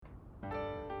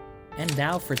And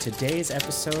now for today's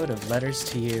episode of Letters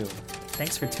to You.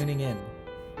 Thanks for tuning in.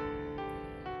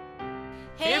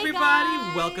 Hey everybody,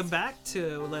 guys! welcome back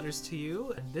to Letters to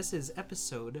You, and this is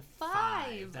episode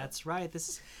 5. That's right,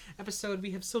 this episode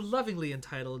we have so lovingly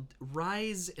entitled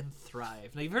Rise and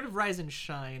Thrive. Now, you've heard of Rise and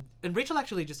Shine, and Rachel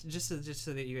actually, just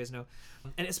so that you guys know,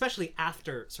 and especially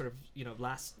after sort of, the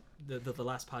last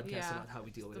podcast about how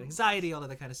we deal with anxiety, all of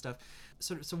that kind of stuff.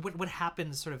 So what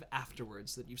happens sort of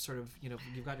afterwards that you've sort of,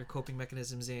 you've got your coping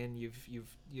mechanisms in,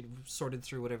 you've sorted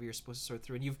through whatever you're supposed to sort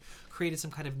through, and you've created some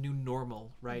kind of new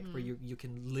normal, right? Mm-hmm. Where you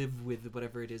can live with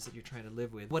whatever it is that you're trying to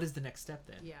live with. What is the next step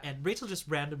then? Yeah. And Rachel just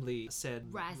randomly said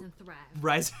Rise and thrive.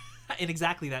 Rise in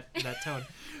exactly that tone.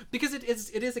 Because it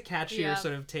is a catchier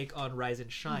sort of take on Rise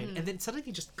and Shine. Mm-hmm. And then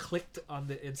suddenly just clicked on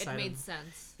the inside. It made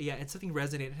sense. Yeah, and something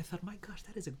resonated, and I thought, my gosh,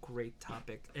 that is a great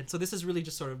topic. And so this is really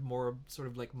just sort of more sort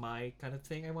of like my kind of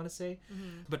thing, I want to say.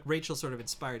 Mm-hmm. But Rachel sort of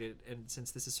inspired it, and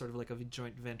since this is sort of like a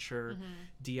joint venture,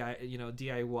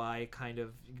 DIY kind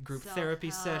of group therapy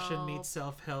session meets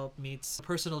self-help meets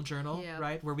personal journal,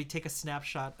 right? Where we take a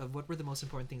snapshot of what were the most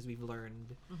important things we've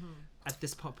learned at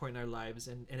this point in our lives,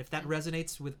 and if that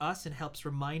resonates with us and helps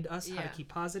remind us how to keep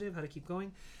positive, how to keep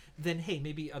going, then hey,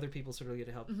 maybe other people sort of get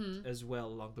help as well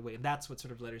along the way. And that's what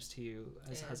sort of Letters to You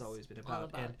has always been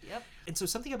about. And so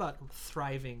something about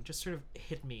thriving just sort of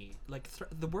hit me. Like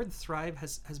the word thrive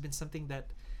has been something that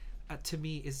to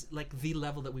me is like the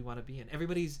level that we want to be in.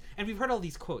 And we've heard all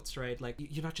these quotes, right? Like,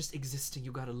 you're not just existing,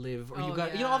 you gotta live, or you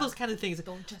got all those kind of things.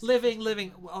 Don't just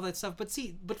living, all that stuff. But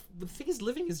the thing is,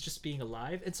 living is just being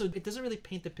alive, and so it doesn't really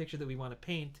paint the picture that we want to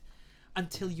paint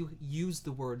until you use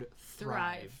the word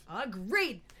thrive.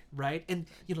 Agreed. Right? And,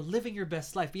 living your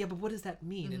best life. But what does that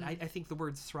mean? And I think the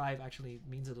word thrive actually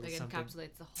means a little something. It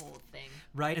encapsulates the whole thing.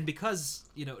 Right? And because,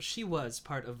 she was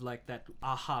part of like that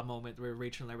aha moment where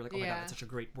Rachel and I were like, oh my God, that's such a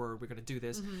great word. We're going to do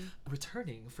this.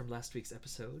 Returning from last week's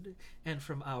episode and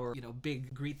from our,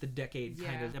 big Greet the Decade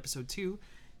kind of episode 2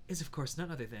 is, of course,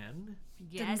 none other than...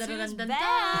 Guess who's back?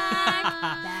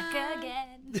 Back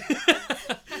again.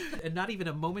 And not even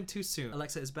a moment too soon.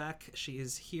 Alexa is back. She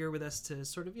is here with us to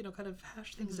sort of, kind of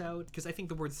hash things out. Because I think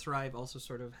the word thrive also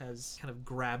sort of has kind of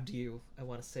grabbed you, I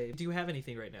want to say. Do you have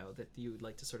anything right now that you would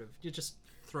like to sort of just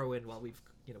throw in while we've,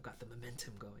 got the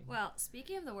momentum going? Well,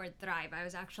 speaking of the word thrive, I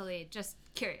was actually just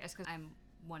curious because I'm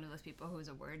one of those people who's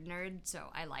a word nerd, so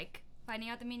I like finding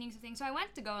out the meanings of things. So I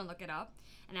went to go and look it up.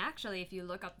 And actually, if you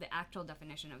look up the actual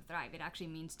definition of thrive, it actually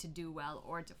means to do well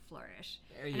or to flourish.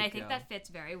 And I think that fits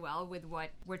very well with what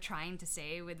we're trying to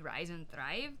say with Rise and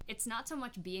Thrive. It's not so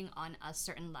much being on a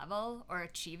certain level or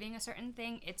achieving a certain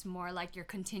thing. It's more like you're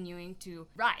continuing to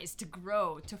rise, to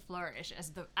grow, to flourish, as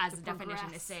the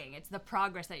definition is saying. It's the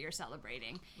progress that you're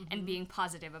celebrating and being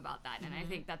positive about that. And I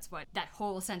think that's what that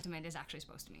whole sentiment is actually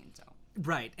supposed to mean. So.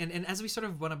 Right. And as we sort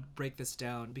of want to break this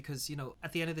down, because,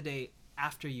 at the end of the day,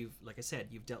 after you've, like I said,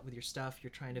 you've dealt with your stuff, you're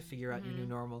trying to figure out your new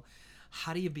normal,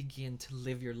 how do you begin to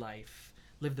live your life,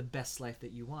 live the best life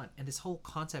that you want? And this whole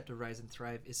concept of Rise and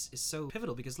Thrive is so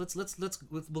pivotal, because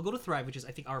we'll go to thrive, which is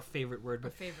I think our favorite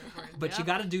word, but you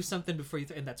got to do something before you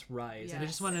and that's rise. Yes, and I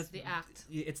just want to the act.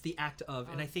 It's the act of,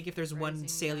 and I think if there's one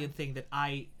salient thing that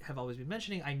I have always been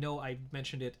mentioning, I know I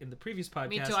mentioned it in the previous podcast.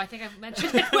 Me too. I think I've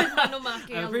mentioned it with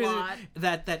Hanumaki a lot.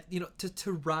 That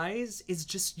to rise is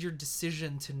just your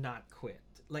decision to not quit.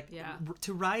 Like,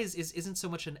 to rise isn't so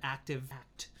much an active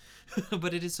act,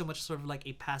 but it is so much sort of like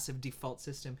a passive default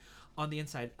system on the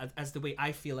inside, as the way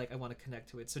I feel like I want to connect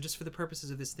to it. So just for the purposes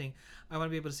of this thing, I want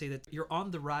to be able to say that you're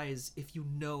on the rise if you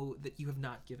know that you have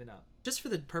not given up. Just for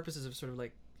the purposes of sort of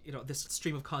like, this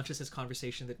stream of consciousness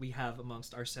conversation that we have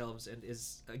amongst ourselves, and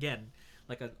is, again,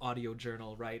 like an audio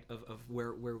journal, right, of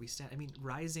where we stand. I mean,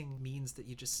 rising means that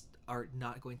you just are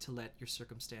not going to let your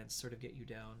circumstance sort of get you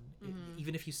down.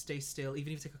 Even if you stay still,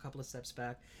 even if you take a couple of steps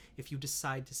back, if you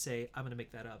decide to say, I'm going to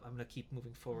make that up, I'm going to keep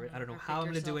moving forward, I don't know how I'm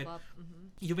going to do it.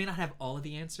 You may not have all of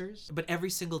the answers, but every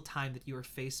single time that you are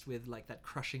faced with like that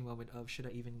crushing moment of, should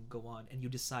I even go on? And you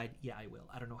decide, yeah, I will.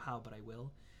 I don't know how, but I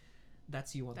will.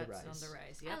 That's you on the rise. That's on the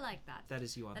rise. Yep. I like that. That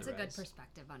is you on the rise. That's a good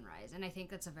perspective on rise, and I think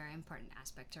that's a very important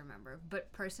aspect to remember. But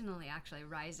personally, actually,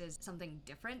 rise is something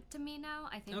different to me now,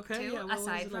 I think, too. Yeah,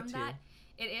 aside from that,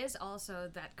 it is also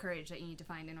that courage that you need to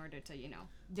find in order to,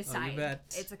 decide. Oh, you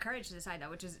bet. It's a courage to decide that,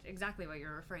 which is exactly what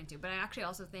you're referring to. But I actually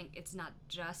also think it's not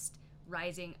just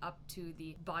rising up to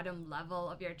the bottom level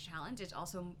of your challenge. It's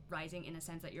also rising in a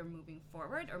sense that you're moving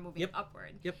forward or moving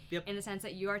upward. Yep. In the sense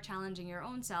that you are challenging your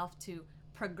own self to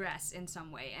progress in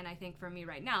some way. And I think for me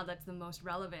right now, that's the most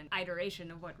relevant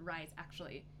iteration of what rise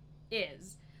actually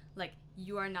is. like,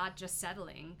 you are not just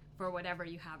settling for whatever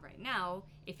you have right now.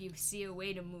 If you see a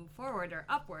way to move forward or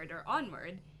upward or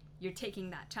onward, you're taking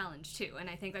that challenge too. And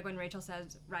I think, like, when Rachel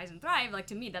says rise and thrive, like,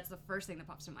 to me, that's the first thing that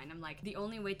pops to mind. I'm like, the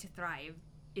only way to thrive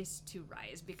is to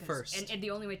rise, because First. and the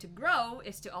only way to grow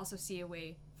is to also see a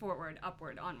way forward,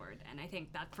 upward, onward. And I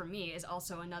think that, for me, is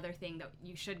also another thing that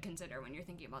you should consider when you're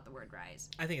thinking about the word rise.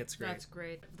 I think it's great. That's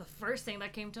great. The first thing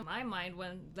that came to my mind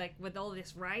when, like, with all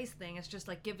this rise thing is just,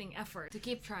 like, giving effort to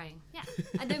keep trying. Yeah.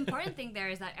 And the important thing there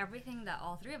is that everything that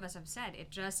all three of us have said,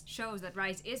 it just shows that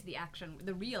rise is the action,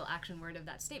 the real action word of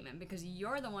that statement, because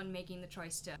you're the one making the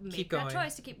choice to make that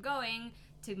choice, to keep going,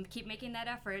 to keep making that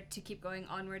effort, to keep going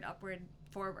onward, upward,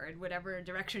 forward, whatever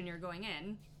direction you're going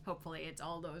in. Hopefully it's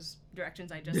all those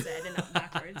directions I just said and not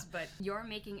backwards, but you're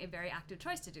making a very active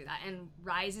choice to do that, and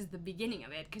rise is the beginning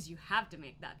of it, because you have to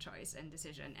make that choice and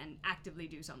decision and actively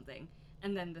do something,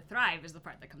 and then the thrive is the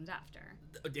part that comes after.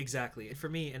 Exactly. For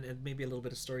me, and maybe a little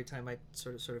bit of story time might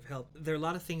sort of help. There are a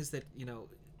lot of things that,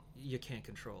 you can't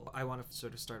control. I want to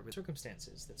sort of start with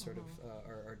circumstances that sort of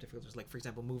are difficult. Like, for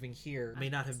example, moving here may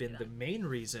not have been the main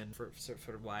reason for sort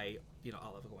of why,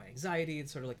 all of why anxiety and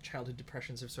sort of like childhood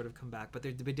depressions have sort of come back, but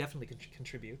they definitely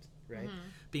contribute, right?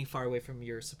 Being far away from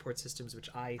your support systems,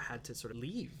 which I had to sort of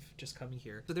leave just coming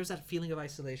here. So there's that feeling of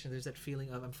isolation. There's that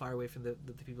feeling of I'm far away from the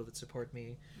people that support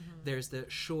me. There's the,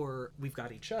 sure, we've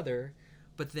got each other,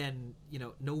 but then,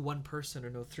 no one person or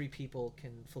no three people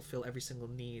can fulfill every single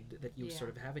need that you sort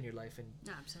of have in your life. And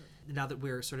Absolutely. now that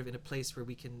we're sort of in a place where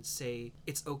we can say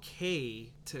it's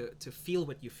okay to feel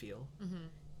what you feel,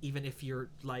 even if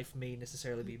your life may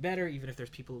necessarily be better, even if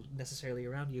there's people necessarily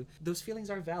around you, those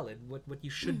feelings are valid. What you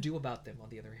should do about them, on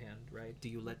the other hand, right? Do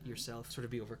you let yourself sort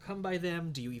of be overcome by them?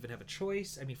 Do you even have a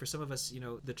choice? I mean, for some of us,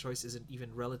 the choice isn't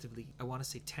even relatively, I want to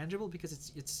say, tangible,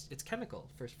 because it's chemical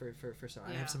for some.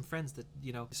 I have some friends that,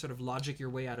 sort of logic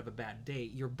your way out of a bad day.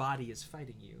 Your body is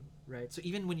fighting you, right? So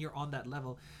even when you're on that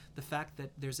level, the fact that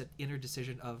there's an inner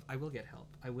decision of, I will get help.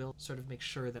 I will sort of make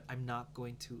sure that I'm not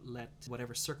going to let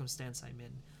whatever circumstance I'm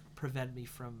in prevent me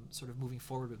from sort of moving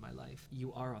forward with my life.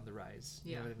 You are on the rise.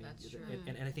 You know what I mean? That's true.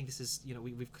 And I think this is,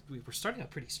 we're starting out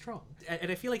pretty strong.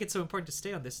 And I feel like it's so important to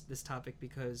stay on this topic,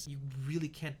 because you really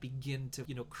can't begin to,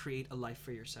 create a life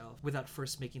for yourself without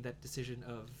first making that decision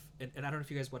of, and I don't know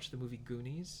if you guys watched the movie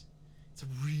Goonies. It's a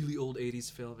really old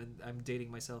 80s film, and I'm dating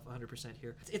myself 100%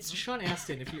 here. It's Sean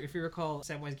Astin, if you recall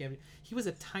Samwise Gamgee. He was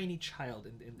a tiny child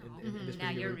in this Now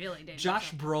movie. you're really dating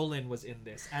Josh yourself. Brolin was in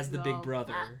this as the big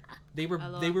brother. They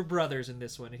were brothers in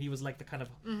this one, and he was like the kind of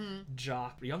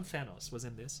jock. Young Thanos was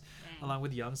in this, along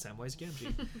with young Samwise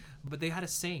Gamgee. But they had a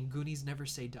saying, Goonies never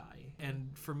say die. And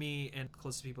for me and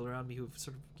close to people around me who've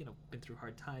sort of, been through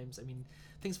hard times, I mean,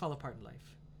 things fall apart in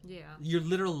life. Yeah. Your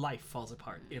literal life falls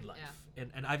apart in life.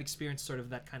 And I've experienced sort of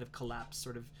that kind of collapse,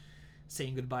 sort of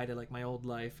saying goodbye to like my old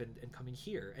life and coming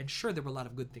here. And sure, there were a lot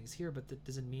of good things here, but that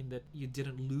doesn't mean that you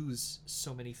didn't lose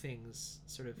so many things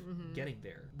sort of getting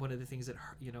there. One of the things that,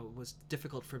 was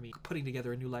difficult for me putting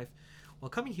together a new life while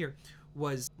coming here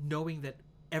was knowing that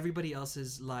everybody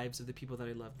else's lives of the people that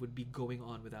I love would be going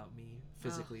on without me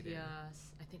physically there.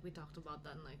 Yes. I think we talked about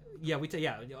that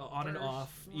in on and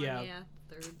off.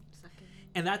 Third, second.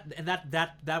 And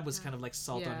that was kind of like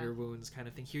salt on your wounds kind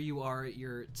of thing. Here you are,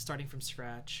 you're starting from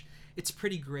scratch. It's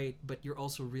pretty great, but you're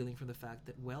also reeling from the fact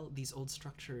that, well, these old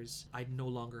structures I no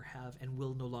longer have and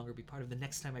will no longer be part of. The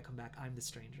next time I come back, I'm the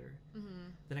stranger.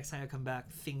 The next time I come back,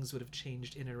 things would have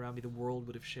changed in and around me. The world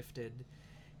would have shifted,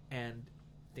 and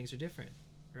things are different,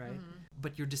 right?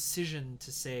 But your decision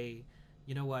to say,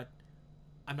 you know what,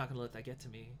 I'm not going to let that get to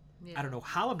me. I don't know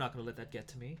how I'm not going to let that get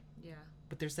to me. Yeah.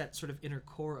 But there's that sort of inner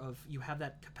core of, you have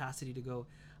that capacity to go,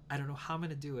 I don't know how I'm going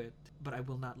to do it, but I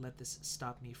will not let this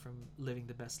stop me from living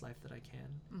the best life that I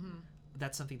can.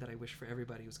 That's something that I wish for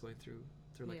everybody who's going through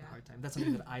like a hard time. That's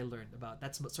something that I learned about.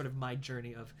 That's sort of my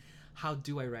journey of how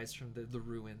do I rise from the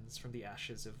ruins, from the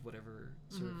ashes of whatever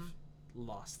sort of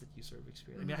loss that you sort of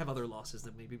experience. I mean, I have other losses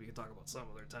that maybe we can talk about some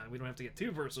other time. We don't have to get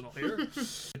too personal here.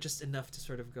 But just enough to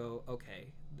sort of go,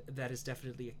 okay, that is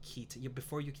definitely a key to you.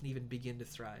 Before you can even begin to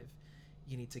thrive,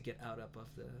 you need to get out up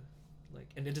of the, like,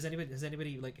 and has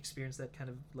anybody like experienced that kind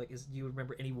of, like, do you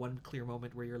remember any one clear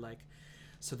moment where you're like,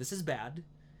 so this is bad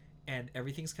and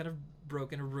everything's kind of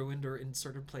broken or ruined or in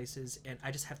certain places, and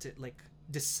I just have to like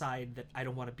decide that I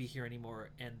don't want to be here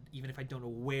anymore, and even if I don't know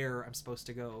where I'm supposed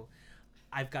to go,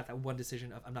 I've got that one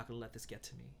decision of, I'm not going to let this get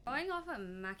to me. Going off what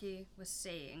Maki was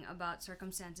saying about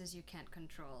circumstances you can't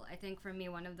control, I think for me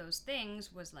one of those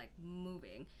things was like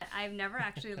moving. I've never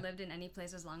actually lived in any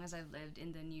place as long as I've lived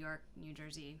in the New York, New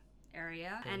Jersey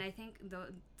area, and I think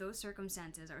those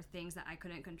circumstances are things that I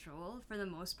couldn't control for the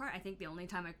most part. I think the only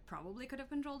time I probably could have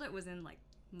controlled it was in like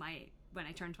when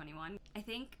I turned 21. I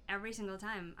think every single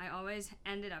time I always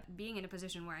ended up being in a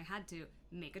position where I had to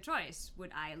make a choice.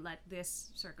 Would I let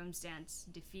this circumstance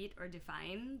defeat or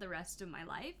define the rest of my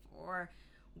life, or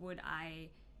would I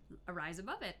rise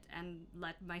above it and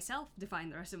let myself define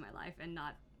the rest of my life and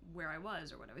not where I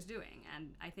was or what I was doing?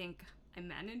 And I think I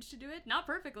managed to do it, not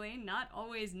perfectly, not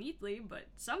always neatly, but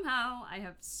I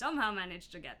have somehow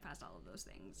managed to get past all of those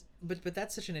things. But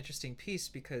that's such an interesting piece,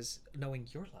 because knowing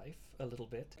your life a little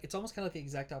bit, it's almost kind of like the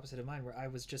exact opposite of mine, where I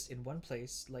was just in one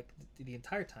place like the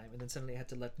entire time, and then suddenly I had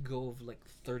to let go of like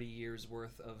 30 years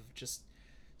worth of just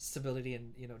stability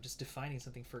and, you know, just defining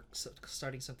something for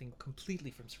starting something completely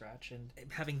from scratch, and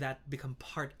having that become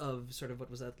part of sort of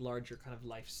what was that larger kind of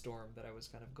life storm that I was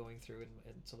kind of going through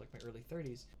in so like my early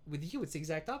 30s. With you, it's the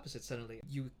exact opposite. Suddenly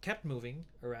you kept moving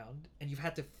around, and you've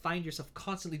had to find yourself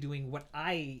constantly doing what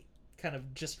I kind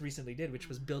of just recently did, which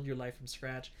was build your life from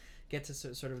scratch, get to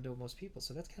sort of know most people.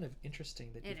 So that's kind of interesting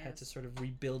that you've had to sort of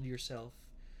rebuild yourself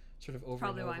sort of over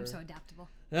Probably and over. why I'm so adaptable.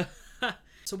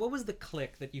 So what was the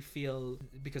click that you feel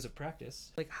because of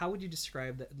practice? Like, how would you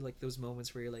describe that, like those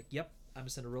moments where you're like, yep, I'm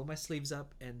just gonna roll my sleeves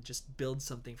up and just build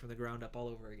something from the ground up all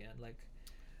over again? Like,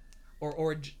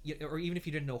 or even if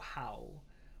you didn't know how,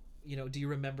 you know, do you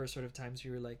remember sort of times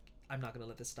you were like, I'm not gonna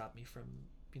let this stop me from,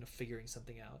 you know, figuring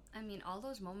something out? I mean, all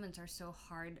those moments are so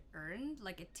hard earned.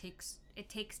 Like, it takes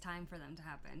time for them to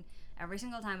happen. Every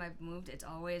single time I've moved, it's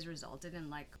always resulted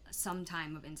in like some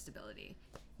time of instability,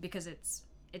 because it's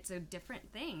a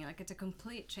different thing. Like, it's a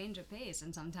complete change of pace,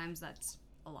 and sometimes that's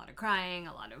a lot of crying,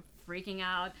 a lot of freaking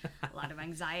out, a lot of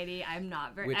anxiety. I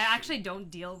actually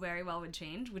don't deal very well with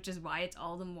change, which is why it's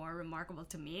all the more remarkable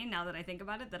to me now that I think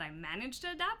about it, that I managed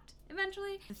to adapt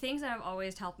eventually. The things that have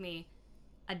always helped me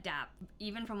adapt,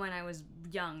 even from when I was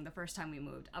young the first time we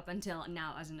moved up until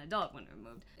now as an adult when we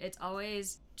moved, it's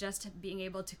always just being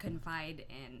able to confide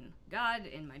in God,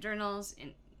 in my journals,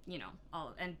 in, you know,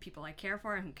 and people I care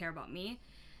for and who care about me.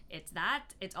 It's that.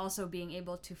 It's also being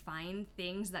able to find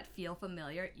things that feel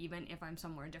familiar even if I'm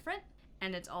somewhere different.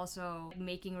 And it's also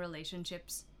making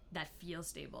relationships that feel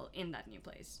stable in that new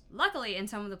place. Luckily, in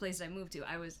some of the places I moved to,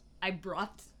 I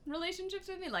brought relationships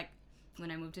with me. Like, when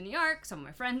I moved to New York, some of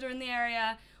my friends were in the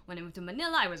area. When I moved to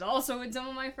Manila, I was also with some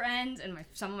of my friends and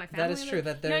some of my family. That is true.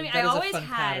 That you know what I mean? that is a fun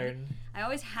pattern. I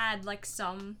always had like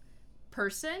some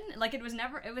person. Like, it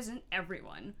wasn't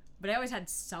everyone, but I always had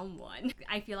someone.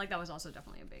 I feel like that was also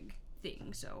definitely a big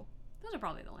thing. So those are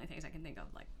probably the only things I can think of,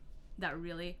 like, that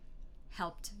really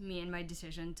helped me in my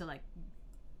decision to like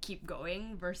keep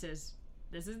going versus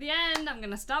this is the end, I'm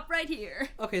gonna stop right here.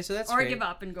 Okay, so that's or great. Give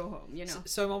up and go home, you know.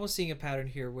 So I'm almost seeing a pattern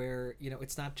here where, you know,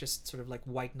 it's not just sort of like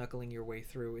white knuckling your way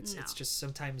through. It's just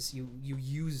sometimes you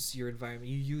use your environment,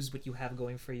 you use what you have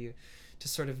going for you to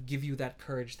sort of give you that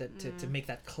courage that to make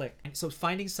that click. And so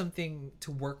finding something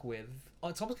to work with,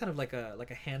 it's almost kind of like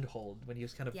a handhold when you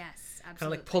kind of kind of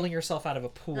like pulling yourself out of a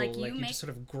pool, like you just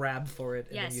sort of grab for it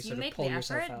and then you sort of pull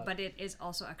yourself out. But it is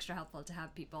also extra helpful to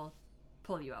have people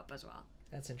pull you up as well.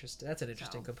 That's interesting. That's an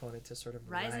interesting component to sort of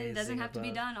rising doesn't have to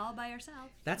be done all by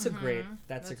yourself. That's a great.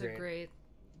 That's a great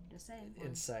just saying.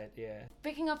 Insight. Yeah.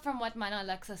 Picking up from what Mana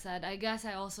Alexa said, I guess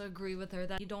I also agree with her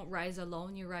that you don't rise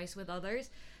alone, you rise with others.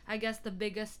 I guess the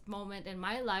biggest moment in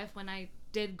my life when I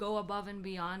did go above and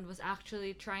beyond was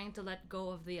actually trying to let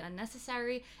go of the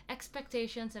unnecessary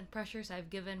expectations and pressures I've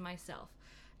given myself.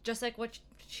 Just like what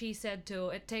she said too,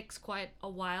 it takes quite a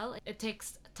while. It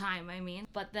takes time, I mean.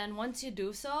 But then once you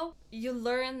do so, you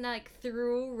learn, like,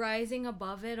 through rising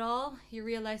above it all, you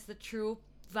realize the true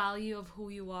value of who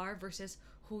you are versus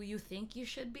who you think you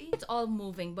should be. It's all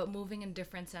moving, but moving in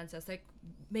different senses, like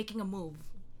making a move.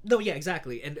 No, yeah,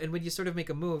 exactly. And when you sort of make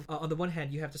a move, on the one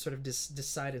hand, you have to sort of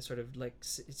decide and sort of like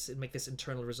make this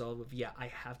internal resolve of, yeah, I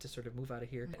have to sort of move out of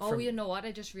here. Oh, you know what?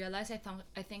 I just realized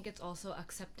I think it's also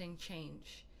accepting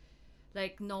change.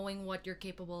 Like, knowing what you're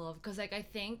capable of, because like I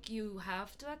think you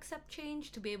have to accept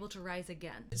change to be able to rise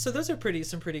again. So those are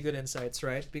some pretty good insights,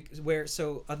 right?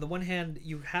 So on the one hand,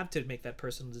 you have to make that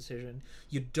personal decision.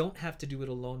 You don't have to do it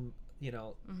alone, you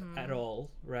know, at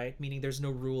all, right? Meaning there's no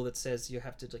rule that says you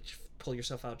have to like pull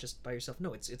yourself out just by yourself.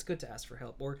 No, it's good to ask for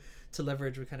help or to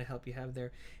leverage what kind of help you have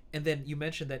there. And then you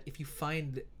mentioned that if you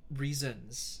find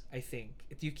reasons, I think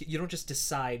if you don't just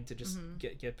decide to just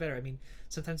get better. I mean,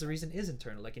 sometimes the reason is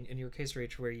internal, like in your case,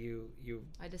 Rach, where you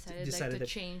I decided to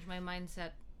change my mindset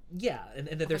yeah, and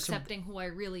then there's accepting who I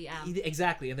really am.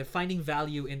 Exactly, and they're finding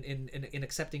value in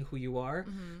accepting who you are,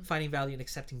 finding value in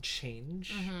accepting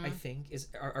change. I think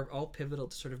are all pivotal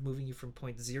to sort of moving you from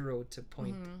point zero to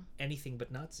point anything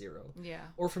but not zero. Yeah.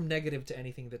 Or from negative to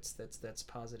anything that's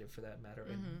positive for that matter,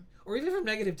 or even from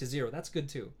negative to zero. That's good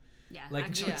too. Yeah, Like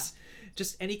actually,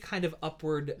 just any kind of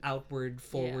upward, outward,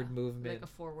 forward movement. Like a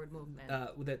forward movement.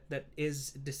 That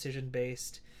is decision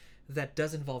based, that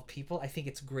does involve people. I think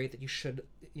it's great that you should,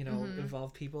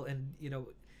 involve people, and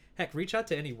heck, reach out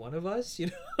to any one of us.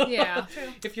 Yeah, true.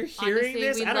 If you're hearing Honestly,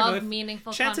 this, we I don't love know.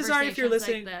 meaningful Chances are, if you're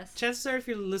listening, like this. chances are, if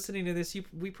you're listening to this,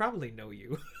 we probably know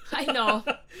you. I know.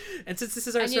 And since this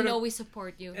is our and we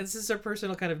support you. and this is our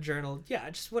personal kind of journal, yeah,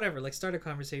 just whatever, like start a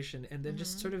conversation, and then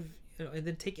just sort of, and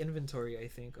then take inventory, I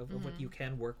think, of what you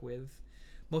can work with,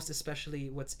 most especially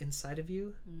what's inside of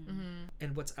you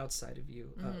and what's outside of you.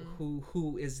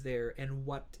 Who is there, and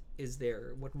what is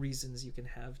there, what reasons you can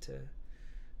have to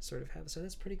sort of have. So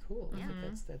that's pretty cool. I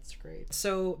think that's great.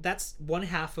 So that's one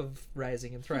half of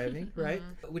Rising and Thriving, right?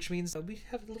 Which means we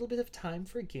have a little bit of time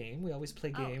for a game. We always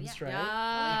play games, right?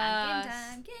 game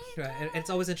time. Right, and it's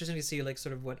always interesting to see like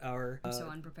sort of what our I'm so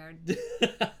unprepared.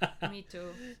 Me too.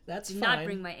 That's Do fine. not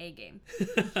bring my A game.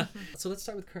 So let's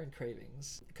start with current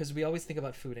cravings, because we always think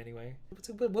about food anyway.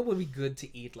 What would be good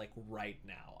to eat like right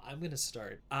now? I'm gonna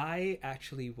start. I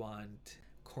actually want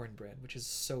cornbread, which is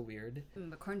so weird.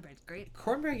 But cornbread's great.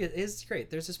 Cornbread is great.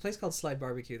 There's this place called Slide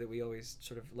Barbecue that we always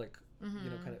sort of like,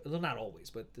 kind of, well, not always,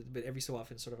 but every so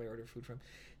often sort of I order food from.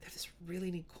 They have this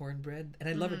really neat cornbread, and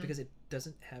I love it because it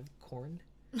doesn't have corn.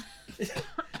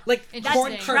 Like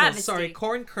corn kernels. travesty. Sorry,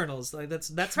 corn kernels. Like that's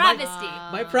Travesty.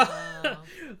 my problem.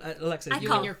 Alexa, I you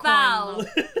call and your foul.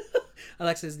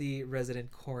 Alexa is the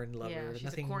resident corn lover. Yeah,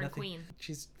 she's a corn queen.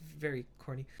 She's very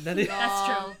corny. That's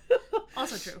true.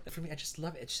 Also true. For me, I just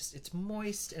love it. It's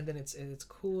moist, and then it's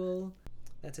cool.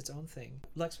 That's its own thing.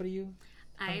 Lex, what are you?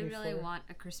 I really want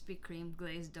a Krispy Kreme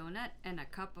glazed donut and a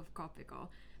cup of Copico,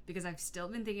 because I've still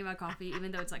been thinking about coffee,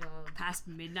 even though it's like past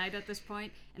midnight at this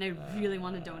point, and I really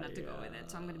want a donut to go with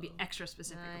it. So I'm going to be extra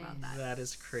specific about that. That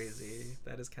is crazy.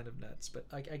 That is kind of nuts, but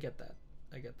I get that.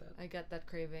 I get that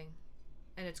craving.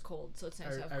 And it's cold, so it's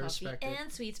nice to have I coffee respect it.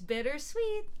 and sweets.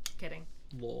 Bittersweet. Kidding.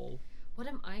 Lol. What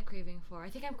am I craving for? I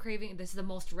think I'm craving, this is the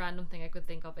most random thing I could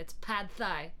think of. It's pad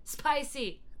thai.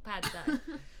 Spicy pad thai.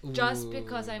 Just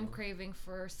because I'm craving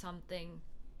for something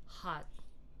hot.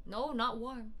 No, not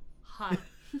warm. Hot.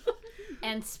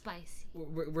 And spicy.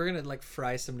 We're gonna like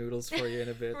fry some noodles for you in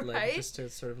a bit, like Right? just to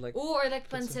sort of like Ooh, or like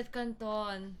pancit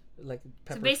canton. like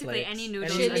pepper So basically flakes. any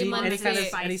noodles, Chili any mansi. kind of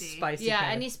Spicy. any spicy. Yeah,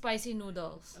 kind any of, spicy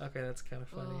noodles. okay, that's kind of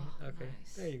funny. Oh, Okay,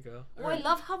 nice. there you go. Oh, I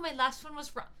love how my last one was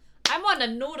from. I'm on a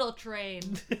noodle train.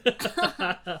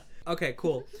 Okay,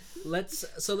 cool. Let's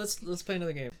play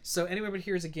another game. So Anywhere But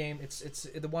Here is a game. It's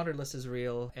the Wanderlust is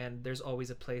real, and there's always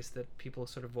a place that people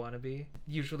sort of want to be.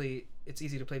 Usually, it's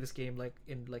easy to play this game like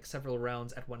in like several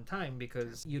rounds at one time,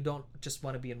 because you don't just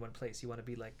want to be in one place. You want to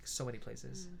be like so many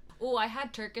places. Oh, I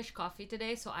had Turkish coffee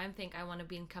today, so I think I want to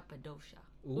be in Cappadocia.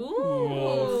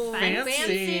 Ooh, Fancy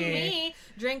me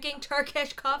drinking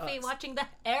Turkish coffee, watching the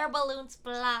air balloons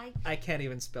fly. I can't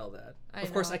even spell that. I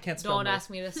Of course, know. I can't spell. Don't most. ask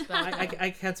me to spell.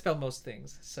 I can't spell most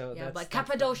things. So Yeah, that's, but that's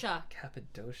Cappadocia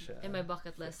Cappadocia. in my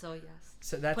bucket list, so yes.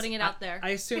 So that's Putting it out there. I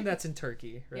assume that's in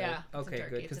Turkey, right? Yeah, it's in Okay, Turkey.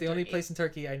 good. It's Because in the only Turkey. place in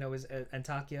Turkey I know is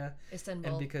Antakya, Istanbul.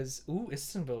 and because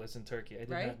Istanbul is in Turkey. I did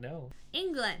Right? not know.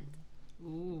 England.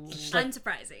 Ooh. like-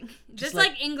 Unsurprising. Just like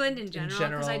like England in general,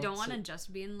 because I general, don't want to so-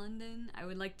 just be in London. I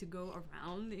would like to go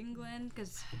around England,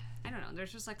 because I don't know,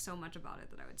 there's just like so much about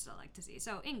it that I would still like to see.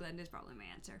 So England is probably my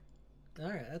answer. All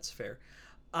right, that's fair.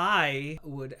 I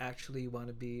would actually want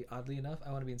to be, oddly enough, I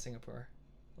want to be in Singapore,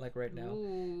 like right now,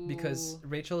 because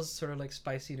Rachel's sort of like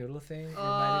spicy noodle thing Oh,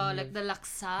 reminded me like of the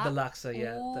laksa. the laksa,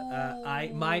 yeah.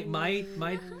 My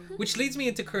which leads me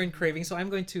into current craving. So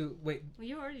I'm going to wait. Well,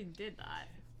 you already did that.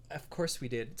 Of course we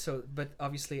did. So, but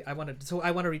obviously I want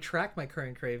to retract my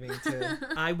current craving to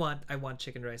I want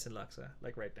chicken rice and laksa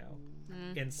like right now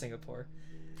in Singapore.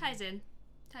 Ties in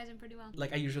pretty well.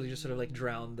 Like I usually just sort of like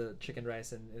drown the chicken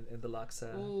rice in the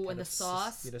laksa. Ooh, kind and the of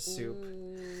sauce. soup,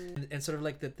 and sort of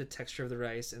like the texture of the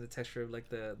rice and the texture of like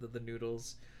the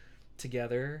noodles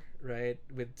together, right?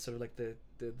 With sort of like the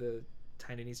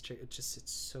Taiwanese chicken. It's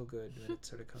so good when it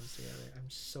sort of comes together. I'm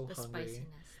so The hungry. spiciness.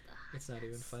 It's not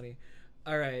even funny.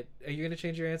 All right, are you gonna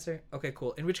change your answer? Okay,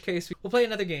 cool. In which case, we'll play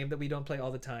another game that we don't play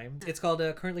all the time. It's called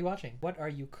Currently Watching. What are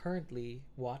you currently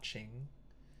watching?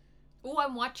 Oh,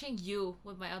 I'm watching You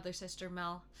with my other sister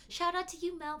Mel. Shout out to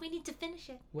you, Mel. We need to finish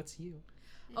it. What's You?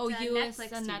 Oh, It's a You is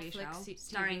Netflix a TV Netflix show TV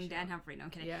starring show. Dan Humphrey. No, I'm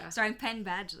kidding. Yeah. Starring Penn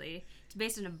Badgley. It's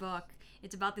based on a book.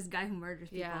 It's about this guy who murders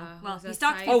people. Yeah, Well, who's he a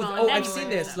stalks psycho. people. Oh, and I've then seen he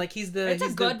this. murders Like he's the. It's a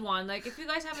he's good the, one. Like if you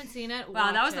guys haven't seen it,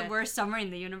 Wow, that was watch the it. worst summer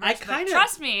in the universe. I but kinda-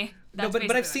 trust me. No, That's but I've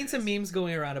basically seen what some it is. memes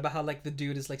going around about how like the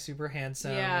dude is like super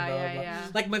handsome. Yeah, and blah, blah, yeah, blah. yeah.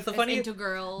 Like the It's funny into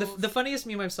girls. the funniest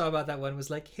meme I saw about that one was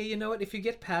like, hey, you know what? If you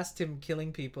get past him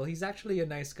killing people, he's actually a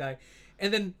nice guy.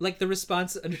 And then like the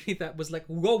response underneath that was like,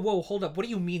 whoa, hold up. What do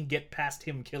you mean get past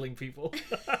him killing people?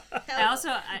 I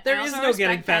also There I is also no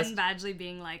getting respect past- Ben Badgley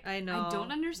being like, I know. I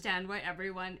don't understand why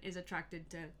everyone is attracted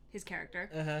to his character.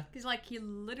 Uh-huh. Because like he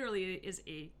literally is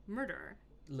a murderer.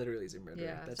 Literally is a murderer.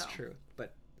 Yeah, That's so. true.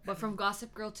 But But from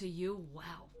Gossip Girl to you, wow,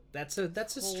 that's a Whole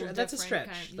that's a different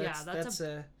stretch. kind- that's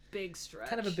a big stretch.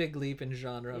 kind of a big leap in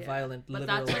genre, Yeah. violent, But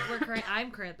literal. that's what I'm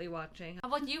currently watching. How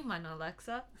about you, man,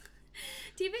 Alexa?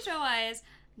 TV show wise,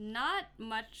 not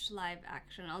much live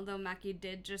action, although Mackie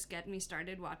did just get me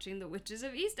started watching The Witches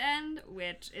of East End,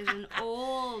 which is an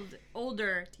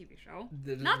older TV show.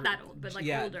 Not that old, but like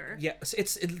yeah, older. Yeah, so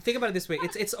think about it this way.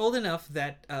 It's old enough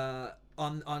that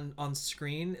on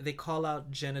screen they call out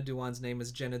Jenna Dewan's name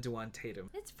as Jenna Dewan Tatum.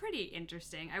 It's pretty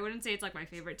interesting. I wouldn't say it's like my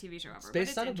favorite TV show ever,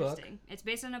 based but on it's a book. interesting. It's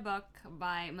based on a book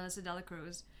by Melissa De La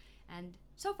Cruz, and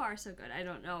so far so good. I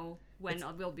don't know when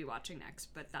we'll be watching next,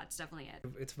 but that's definitely it.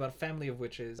 It's about a family of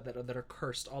witches that are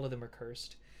cursed. All of them are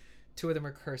cursed. Two of them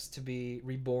are cursed to be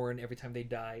reborn every time they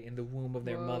die in the womb of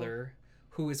their Whoa. mother,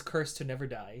 who is cursed to never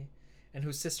die, and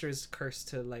whose sister is cursed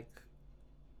to like,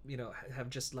 have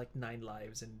just like 9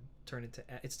 lives and turn into.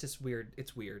 It's just weird.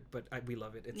 It's weird, but we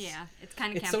love it. It's, Yeah, it's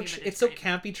kind of It's campy, so but it's so great.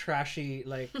 campy, trashy,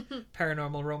 like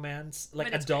paranormal romance, like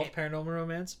But it's adult great. paranormal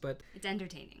romance, but It's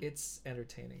entertaining. it's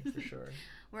entertaining for sure.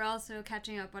 We're also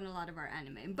catching up on a lot of our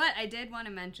anime. But I did want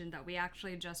to mention that we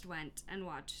actually just went and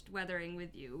watched Weathering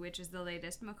with You, which is the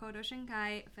latest Makoto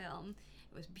Shinkai film.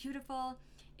 It was beautiful.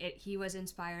 He was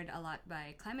inspired a lot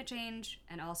by climate change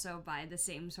and also by the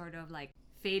same sort of like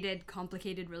faded,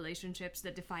 complicated relationships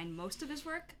that define most of his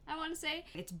work, I want to say.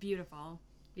 It's beautiful.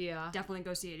 Yeah. Definitely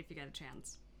go see it if you get a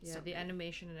chance. Yeah, So the good.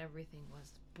 animation and everything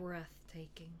was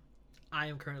breathtaking. I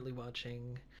am currently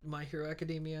watching My Hero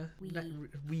Academia.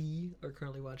 We are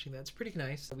currently watching that. It's pretty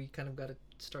nice. We kind of got it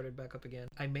started back up again.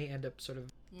 I may end up sort of.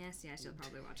 Yes, you'll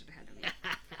probably watch it ahead of me.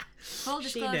 Full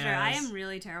She disclosure, I does. am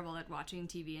really terrible at watching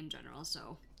TV in general,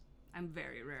 so I'm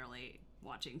very rarely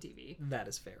watching TV. That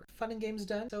is fair. Fun and games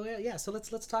done. So yeah. So let's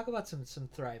talk about some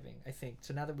thriving. I think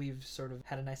so. Now that we've sort of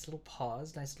had a nice little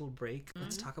pause, nice little break,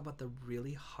 let's talk about the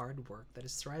really hard work that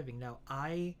is thriving. Now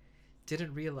I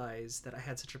didn't realize that I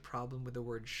had such a problem with the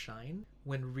word shine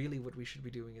when really what we should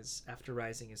be doing is after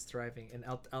rising is thriving. And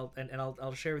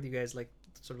I'll share with you guys like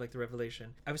sort of like the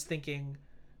revelation. I was thinking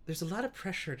there's a lot of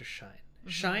pressure to shine.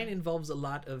 Shine involves a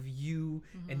lot of you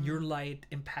and your light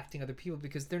impacting other people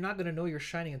because they're not going to know you're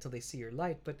shining until they see your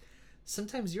light. But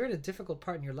sometimes you're at a difficult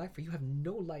part in your life where you have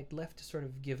no light left to sort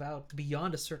of give out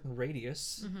beyond a certain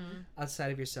radius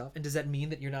outside of yourself. And does that mean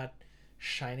that you're not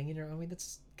shining in your own way?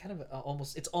 That's kind of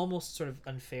it's almost sort of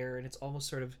unfair, and it's almost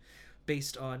sort of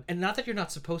based on, and not that you're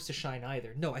not supposed to shine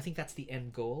either. No, I think that's the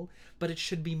end goal, but it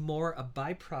should be more a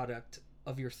byproduct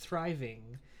of your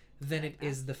thriving than it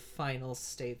is the final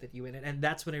state that you in. And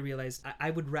that's when I realized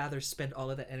I would rather spend all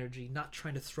of that energy not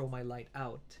trying to throw my light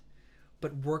out,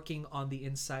 but working on the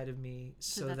inside of me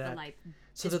so that the light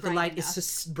so is that the bright light enough.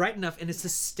 is bright enough and it's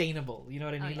sustainable. You know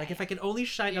what I mean? yeah, Like if yeah. I can only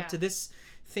shine up Yeah. to this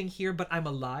thing here, but I'm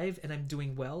alive and I'm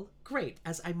doing well, great.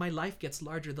 As my life gets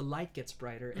larger, the light gets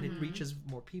brighter and it reaches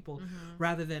more people,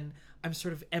 rather than I'm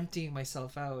sort of emptying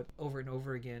myself out over and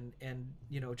over again and,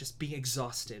 just being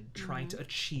exhausted, trying to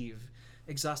achieve,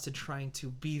 exhausted trying to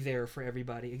be there for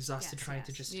everybody, exhausted Yes, trying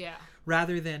to yes. just, Yeah.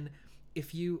 rather than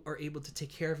if you are able to take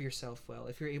care of yourself well,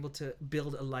 if you're able to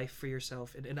build a life for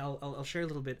yourself, and I'll share a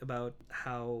little bit about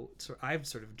how I've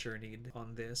sort of journeyed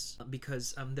on this,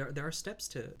 because there are steps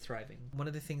to thriving. One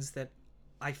of the things that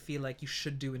I feel like you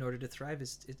should do in order to thrive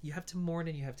is you have to mourn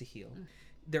and you have to heal.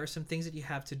 There are some things that you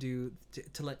have to do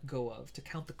to let go of, to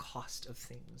count the cost of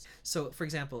things. So, for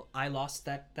example, I lost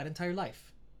that entire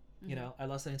life. I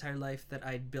lost that entire life that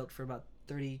I'd built for about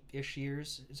 30-ish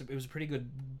years. It was a pretty good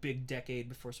big decade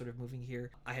before sort of moving here.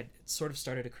 I had sort of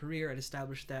started a career. I'd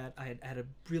established that. I had a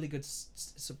really good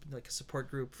like a support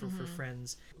group for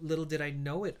friends. Little did I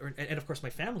know it, and of course my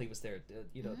family was there.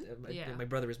 Yeah. My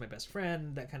brother is my best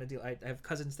friend. That kind of deal. I have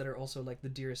cousins that are also like the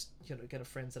dearest kind of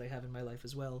friends that I have in my life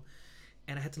as well.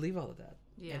 And I had to leave all of that.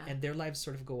 Yeah. And their lives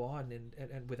sort of go on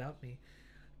and without me.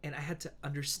 And I had to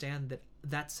understand that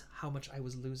that's how much I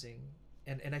was losing.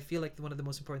 And I feel like one of the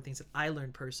most important things that I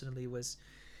learned personally was,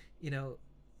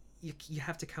 you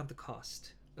have to count the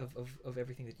cost of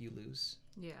everything that you lose.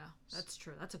 Yeah, that's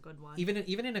true. That's a good one.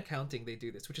 Even in accounting they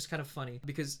do this, which is kind of funny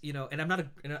because and I'm not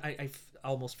I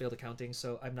almost failed accounting,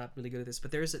 so I'm not really good at this,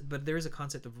 but there is a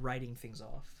concept of writing things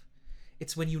off.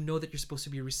 It's when you know that you're supposed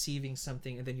to be receiving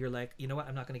something and then you're like, you know what,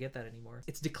 I'm not going to get that anymore.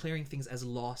 It's declaring things as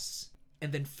loss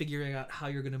and then figuring out how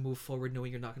you're going to move forward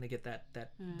knowing you're not going to get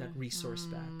that resource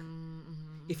back.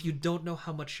 If you don't know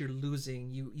how much you're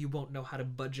losing, you won't know how to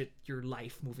budget your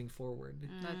life moving forward.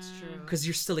 That's true. Because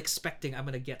you're still expecting I'm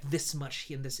going to get this much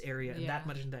in this area and that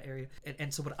much in that area.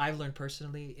 And so what I've learned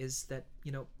personally is that,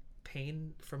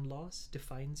 pain from loss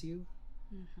defines you.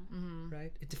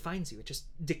 Right? It defines you. It just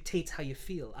dictates how you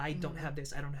feel. I don't have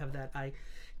this. I don't have that. I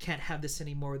can't have this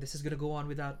anymore. This is going to go on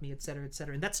without me, etc.,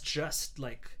 etc. And that's just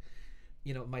like,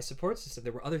 my support system.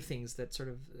 There were other things that sort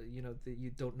of, that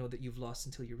you don't know that you've lost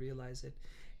until you realize it.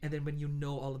 And then when you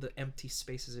know all of the empty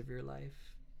spaces of your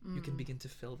life, you can begin to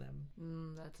fill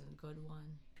them. That's a good one.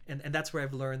 And that's where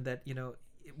I've learned that,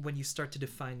 when you start to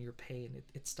define your pain,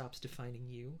 it stops defining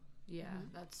you. Yeah,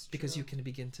 that's true. Because you can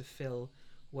begin to fill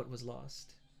what was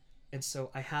lost. And so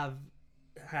I have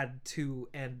had to,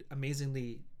 and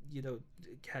amazingly,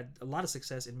 had a lot of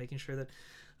success in making sure that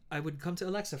I would come to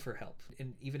Alexa for help.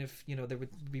 And even if, there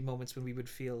would be moments when we would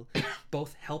feel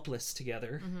both helpless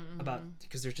together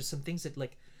because there's just some things that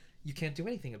like you can't do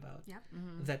anything about. Yep.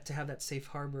 That to have that safe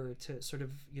harbor to sort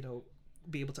of,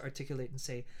 be able to articulate and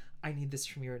say, I need this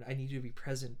from you and I need you to be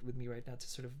present with me right now to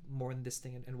sort of mourn this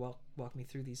thing and walk me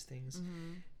through these things.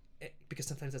 Because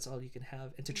sometimes that's all you can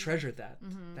have, and to treasure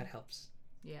that helps.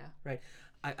 Yeah. Right.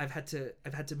 I've had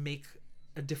to make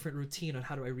a different routine on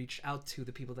how do I reach out to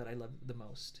the people that I love the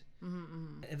most.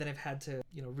 And then I've had to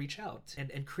reach out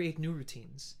and create new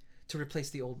routines to replace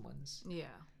the old ones. Yeah.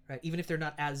 Right. Even if they're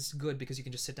not as good because you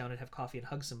can just sit down and have coffee and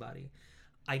hug somebody,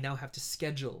 I now have to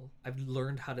schedule. I've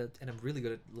learned how to, and I'm really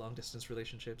good at long distance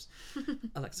relationships.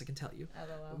 Alexa can tell you.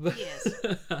 LOL. Yes.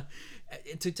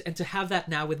 to have that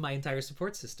now with my entire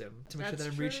support system to make sure That's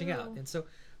that I'm reaching out. true. And so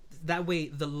that way,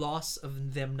 the loss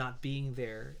of them not being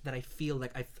there, that I feel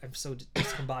like I'm so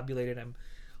discombobulated, I'm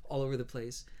all over the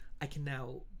place, I can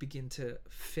now begin to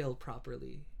fill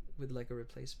properly with like a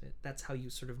replacement. That's how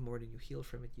you sort of mourn and you heal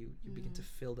from it. You begin to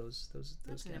fill those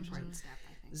That's an gaps. important step, I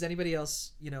think. Does anybody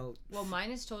else, Well,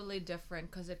 mine is totally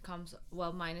different because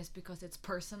mine is because it's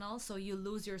personal. So you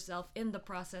lose yourself in the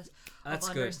process That's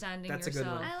of good. understanding That's yourself. a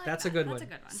good one. I like That's that. a good That's one. a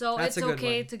good one. So That's it's a good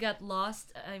okay one. to get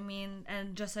lost. I mean,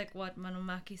 and just like what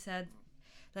Manumaki said,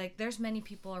 like there's many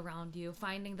people around you.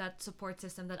 Finding that support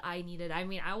system that I needed. I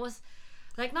mean, I was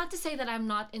like, not to say that I'm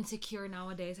not insecure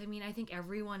nowadays. I mean, I think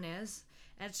everyone is.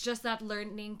 It's just that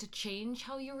learning to change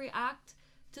how you react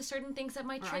to certain things that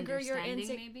might Or trigger your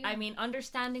understanding, maybe? I mean,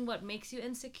 understanding what makes you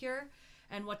insecure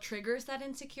and what triggers that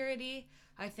insecurity.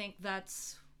 I think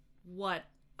that's what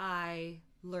I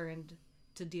learned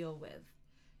to deal with,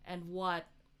 and what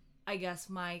I guess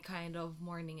my kind of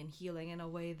mourning and healing in a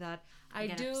way that I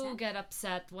get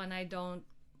upset when I don't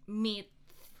meet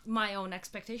my own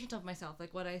expectations of myself,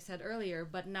 like what I said earlier.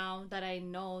 But now that I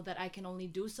know that I can only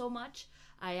do so much,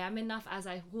 I am enough as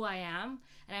who I am,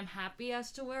 and I'm happy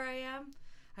as to where I am.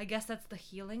 I guess that's the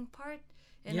healing part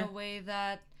in a way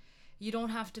that you don't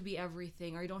have to be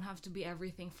everything, or you don't have to be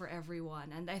everything for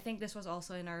everyone. And I think this was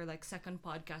also in our like second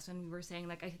podcast when we were saying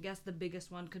like, I guess the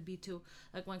biggest one could be to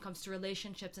like when it comes to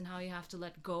relationships and how you have to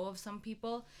let go of some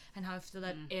people and how you have to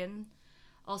let in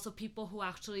also people who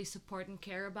actually support and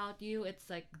care about you. It's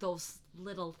like those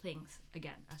little things,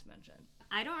 again, as mentioned.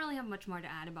 I don't really have much more to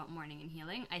add about mourning and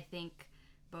healing. I think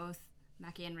both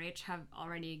Mackie and Rach have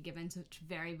already given such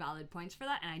very valid points for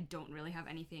that, and I don't really have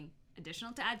anything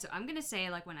additional to add. So I'm gonna say,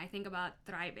 like, when I think about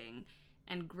thriving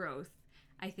and growth,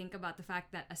 I think about the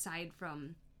fact that aside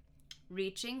from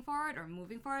reaching forward or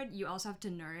moving forward, you also have to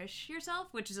nourish yourself,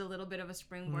 which is a little bit of a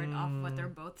springboard off what they're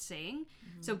both saying.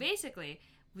 So basically,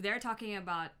 they're talking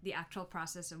about the actual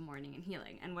process of mourning and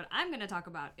healing, and what I'm gonna talk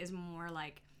about is more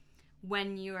like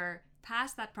when you're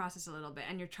past that process a little bit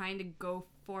and you're trying to go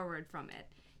forward from it.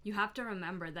 You have to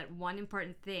remember that one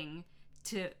important thing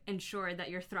to ensure that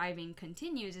your thriving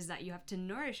continues is that you have to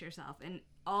nourish yourself in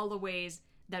all the ways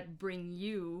that bring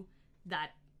you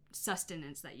that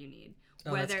sustenance that you need.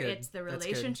 Oh, Whether that's good. it's the That's good.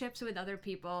 relationships with other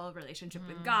people, relationship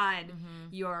with God,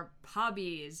 your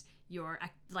hobbies, your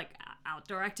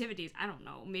outdoor activities. I don't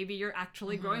know. Maybe you're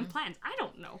actually growing plants. I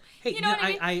don't know. Hey, you know what I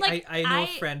mean? Like, I know a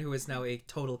friend who is now a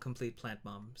total complete plant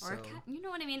mom. or a So. cat. You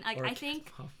know what I mean? Like, Or a I cat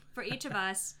think mom. for each of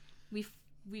us,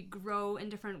 we grow in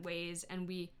different ways and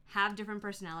we have different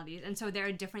personalities, and so there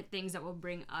are different things that will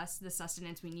bring us the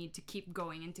sustenance we need to keep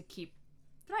going and to keep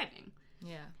thriving.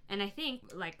 Yeah. And I think,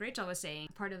 like Rachel was saying,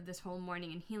 part of this whole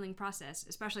mourning and healing process,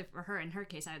 especially for her, in her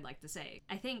case, I'd like to say,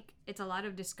 I think it's a lot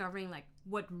of discovering like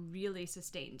what really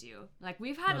sustains you. Like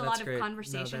we've had a lot of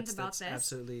conversations about this.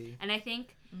 Absolutely. And I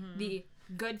think the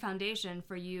good foundation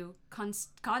for you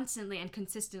constantly and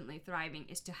consistently thriving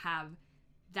is to have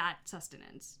that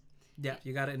sustenance. Yeah,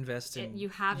 you got to invest in. You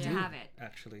have to have it.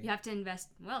 Actually, you have to invest.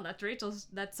 Well,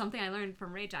 that's something I learned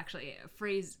from Rach. Actually, a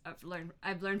phrase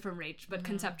I've learned from Rach, but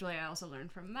conceptually I also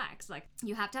learned from Max. Like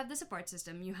you have to have the support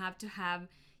system. You have to have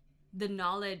the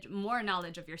more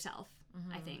knowledge of yourself.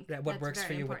 I think. Yeah, what works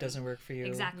for you, what doesn't work for you.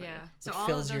 Exactly. Yeah. So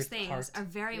all of those things are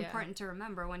very important to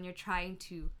remember when you're trying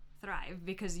to thrive,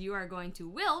 because you are going to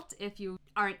wilt if you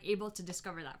aren't able to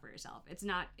discover that for yourself. It's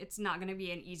not going to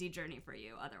be an easy journey for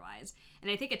you otherwise.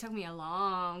 And I think it took me a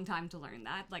long time to learn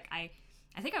that. Like I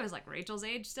think I was like Rachel's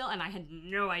age still, and I had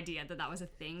no idea that was a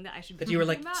thing that I should be that you were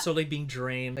like about. slowly being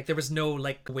drained. Like there was no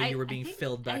like way you were being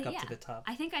filled back up to the top.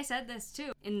 I think I said this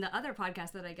too in the other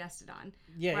podcast that I guested on,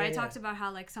 where I talked about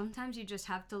how like sometimes you just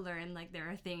have to learn like there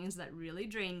are things that really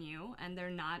drain you, and they're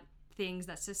not things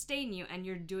that sustain you, and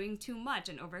you're doing too much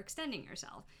and overextending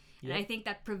yourself. And I think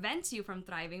that prevents you from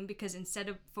thriving, because instead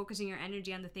of focusing your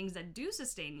energy on the things that do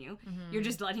sustain you, you're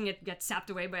just letting it get sapped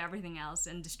away by everything else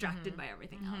and distracted by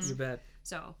everything else. You bet.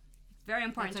 So very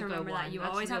important to remember that. You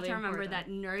always have to remember that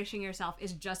nourishing yourself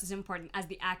is just as important as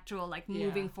the actual like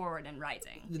moving forward and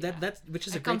rising. That's which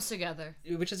is it comes together.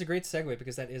 Which is a great segue,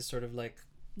 because that is sort of like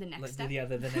the next step. Yeah,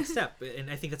 the next step. And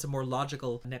I think that's a more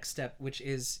logical next step, which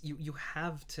is you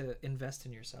have to invest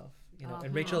in yourself. You know,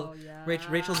 and Rachel's big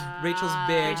Rachel's great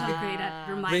at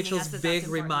reminding Rachel's us big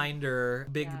that's reminder,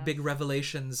 big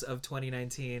revelations of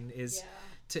 2019 is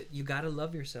you gotta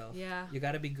love yourself. Yeah. You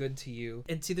gotta be good to you.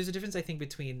 And see, there's a difference I think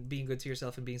between being good to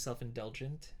yourself and being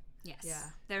self-indulgent. Yes. Yeah.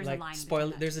 There's like a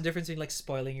line. There's a difference between like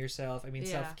spoiling yourself. I mean,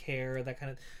 self-care, that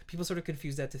kind of. People sort of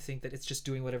confuse that to think that it's just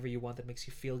doing whatever you want that makes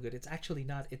you feel good. It's actually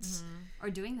not. It's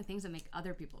or doing the things that make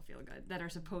other people feel good, that are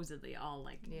supposedly all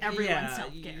like everyone's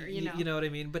self-care. You know what I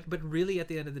mean? But really, at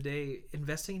the end of the day,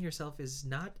 investing in yourself is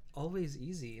not always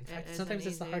easy. In fact, sometimes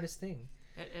it's the hardest thing.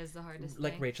 It is the hardest thing.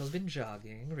 Like Rachel's been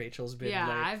jogging. Rachel's been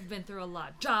I've been through a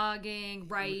lot. Jogging,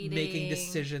 writing. Making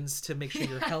decisions to make sure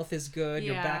your health is good,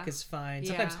 your back is fine.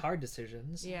 Sometimes hard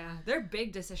decisions. Yeah, they're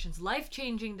big decisions,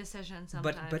 life-changing decisions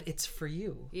sometimes. But it's for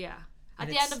you. Yeah. At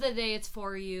the end of the day, it's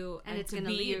for you, and it's going to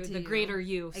lead to the greater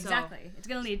you. So. Exactly. It's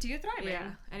going to lead to you thriving.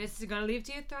 Yeah, and it's going to lead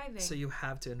to you thriving. So you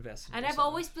have to invest in yourself. And I've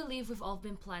always believed we've all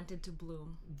been planted to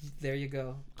bloom. There you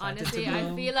go. Honestly,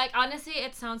 I feel like,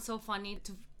 it sounds so funny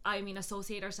to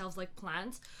associate ourselves like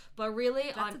plants, but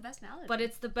really that's the best analogy. But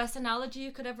it's the best analogy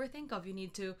you could ever think of. You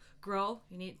need to grow.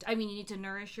 You need to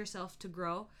nourish yourself to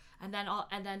grow, and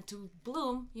then to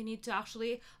bloom, you need to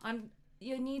actually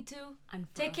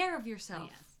take care of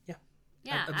yourself.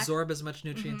 Yeah, absorb as much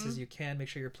nutrients as you can. Make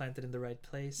sure you're planted in the right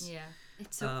place. Yeah.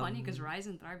 It's so funny because Rise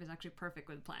and Thrive is actually perfect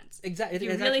with plants. Exactly. If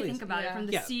you really think about it from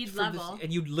the seed level.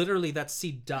 And you literally, that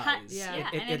seed dies.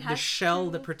 The shell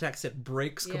that protects it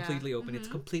breaks completely open. It's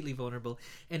completely vulnerable.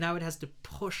 And now it has to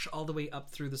push all the way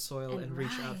up through the soil and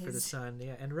reach out for the sun.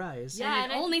 Yeah, and rise. Yeah,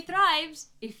 and it only thrives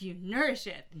if you nourish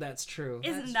it. That's true.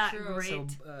 Isn't that great? So,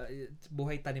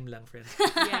 buhay tanim lang, friends.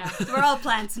 Yeah, we're all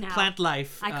plants now. Plant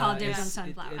life. I call dibs on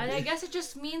sunflowers. And I guess it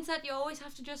just means that you always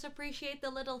have to just appreciate the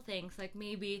little things, like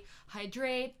maybe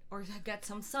hydrate or get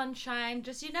some sunshine.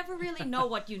 Just you never really know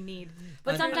what you need,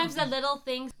 but sometimes the little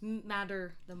things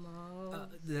matter the most.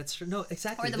 That's true. No,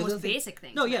 exactly. Or the most basic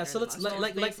things. No, yeah. So let's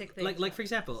like for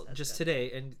example, just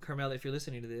today, and Carmela, if you're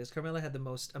listening to this, Carmela had the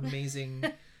most amazing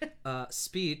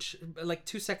speech, like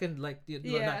 2 second,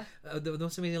 the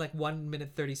most amazing 1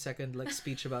 minute 30-second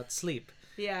speech about sleep.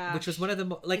 Yeah, which was one of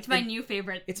the it's my new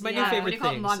favorite. It's my new favorite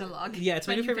thing. Monologue. Yeah, it's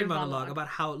my new favorite monologue about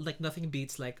how nothing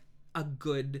beats a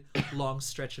good long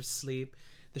stretch of sleep.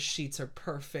 The sheets are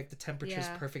perfect. The temperature's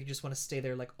perfect. You just want to stay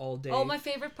there all day. Oh, my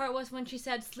favorite part was when she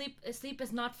said, "Sleep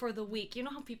is not for the weak." You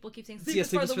know how people keep saying sleep is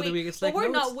for the weak. It's but we're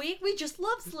not weak. We just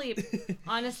love sleep.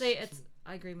 Honestly,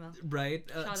 I agree, Mel. Right.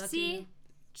 Shout out to you.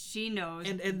 She knows,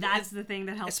 and that's the thing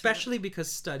that helps. Especially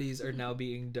because studies are now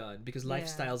being done, because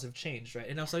lifestyles have changed, right?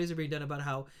 And now studies are being done about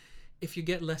how if you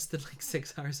get less than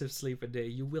 6 hours of sleep a day,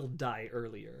 you will die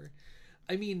earlier.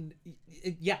 I mean,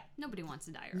 nobody wants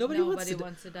to die early. Nobody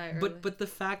wants to die early. But the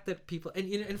fact that people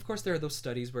and of course there are those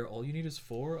studies where all you need is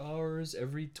 4 hours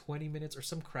every 20 minutes or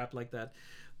some crap like that,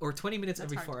 or 20 minutes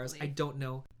every 4 hours. I don't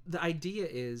know. The idea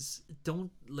is don't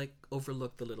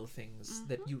overlook the little things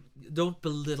that you don't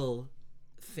belittle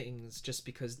things just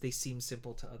because they seem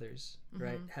simple to others,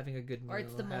 right? Having a good meal, Or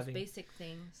it's the most basic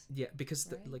things. Yeah, because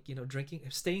right? like, you know, drinking,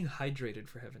 staying hydrated,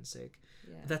 for heaven's sake.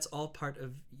 Yeah. That's all part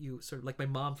of you. Sort of like my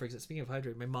mom, for example. Speaking of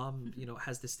hydrated, my mom, you know,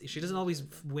 has this. She doesn't always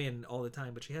win all the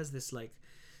time, but she has this like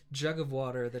jug of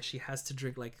water that she has to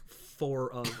drink like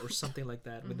 4 of or something like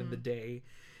that within the day,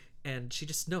 and she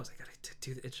just knows I gotta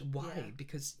do it. Why? Yeah.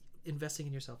 Because investing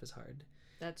in yourself is hard.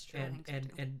 That's true.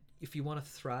 And if you want to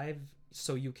thrive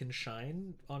so you can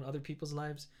shine on other people's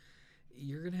lives,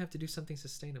 you're gonna have to do something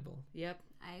sustainable. Yep.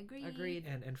 I agree. Agreed.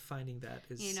 And finding that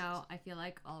is, You know, I feel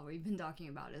like all we've been talking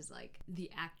about is like the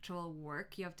actual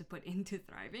work you have to put into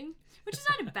thriving, which is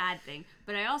not a bad thing.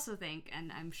 But I also think,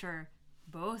 and I'm sure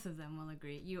both of them will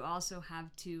agree, you also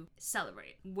have to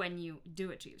celebrate when you do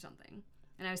achieve something.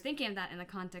 And I was thinking of that in the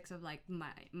context of like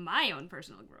my own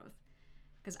personal growth,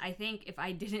 because I think if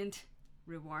I didn't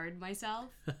reward myself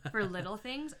for little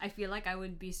things, I feel like I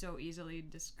would be so easily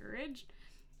discouraged.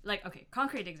 Like, okay,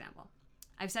 concrete example.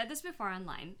 I've said this before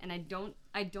online, and I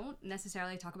don't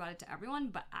necessarily talk about it to everyone,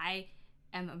 but I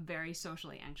am a very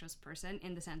socially anxious person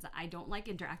in the sense that I don't like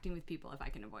interacting with people if I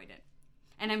can avoid it.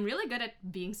 And I'm really good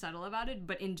at being subtle about it,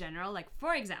 but in general, like,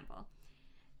 for example,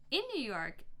 in New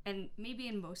York, and maybe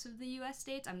in most of the US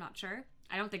states, I'm not sure.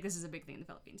 I don't think this is a big thing in the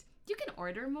Philippines. You can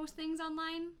order most things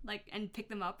online, like, and pick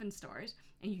them up in stores,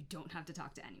 and you don't have to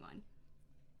talk to anyone.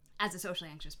 As a socially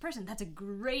anxious person, that's a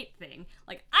great thing.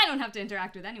 Like, I don't have to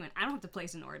interact with anyone. I don't have to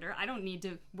place an order. I don't need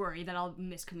to worry that I'll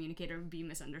miscommunicate or be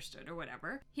misunderstood or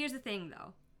whatever. Here's the thing,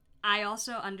 though. I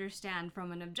also understand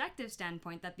from an objective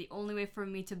standpoint that the only way for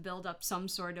me to build up some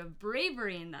sort of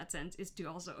bravery in that sense is to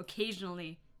also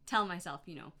occasionally tell myself,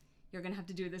 you know, you're gonna have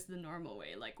to do this the normal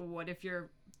way. Like, what if you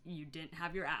didn't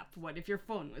have your app? What if your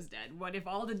phone was dead? What if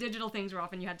all the digital things were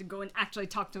off and you had to go and actually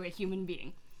talk to a human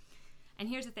being? And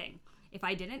here's the thing. If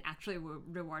I didn't actually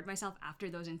reward myself after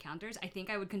those encounters, I think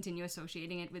I would continue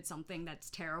associating it with something that's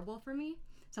terrible for me,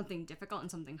 something difficult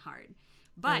and something hard.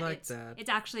 But it's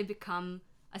actually become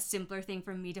a simpler thing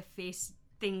for me to face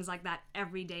things like that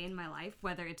every day in my life,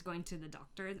 whether it's going to the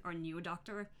doctor or new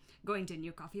doctor, going to a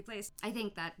new coffee place. I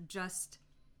think that just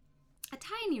a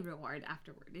tiny reward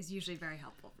afterward is usually very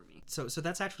helpful for me. So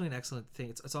that's actually an excellent thing.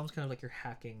 It's almost kind of like you're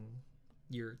hacking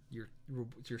your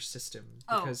system.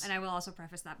 Because... Oh, and I will also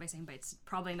preface that by saying, but it's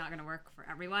probably not going to work for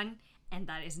everyone, and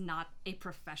that is not a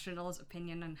professional's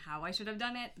opinion on how I should have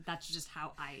done it. That's just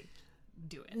how I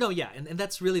do it. No, yeah, and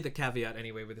that's really the caveat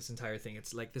anyway with this entire thing.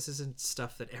 It's like, this isn't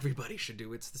stuff that everybody should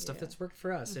do. It's the stuff that's worked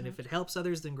for us, and if it helps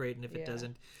others, then great, and if it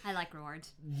doesn't... I like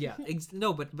rewards. Yeah,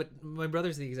 no, but my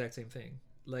brother's the exact same thing.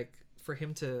 Like, for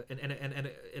him to...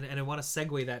 And I want to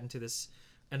segue that into this,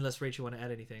 unless, Rach, you want to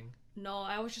add anything. No,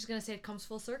 I was just gonna say it comes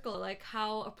full circle. Like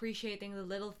how appreciating the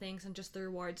little things and just the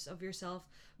rewards of yourself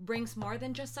brings more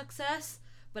than just success,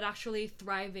 but actually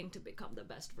thriving to become the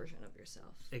best version of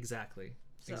yourself. Exactly.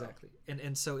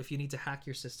 And so if you need to hack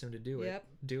your system to do it,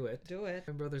 do it.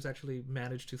 My brother's actually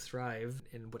managed to thrive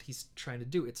in what he's trying to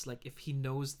do. It's like if he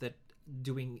knows that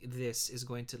doing this is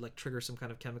going to like trigger some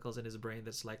kind of chemicals in his brain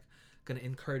that's like going to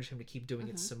encourage him to keep doing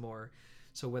it some more.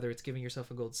 So whether it's giving yourself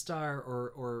a gold star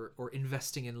or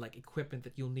investing in like equipment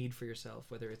that you'll need for yourself,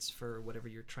 whether it's for whatever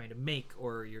you're trying to make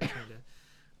or you're trying to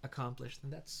accomplish, then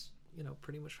that's, you know,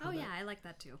 pretty much. Yeah, I like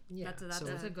that too. Yeah, that's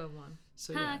a good one.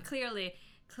 So yeah.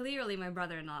 Clearly, my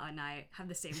brother-in-law and I have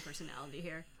the same personality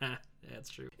here. That's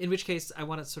true. In which case, I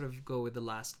want to sort of go with the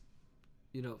last,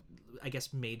 you know, I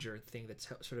guess major thing that's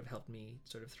sort of helped me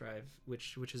sort of thrive,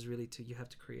 which is really you have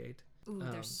to create. Ooh,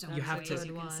 there's so you many have ways to,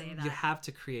 you can say that. You have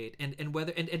to create, and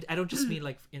whether and I don't just mean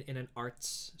like in an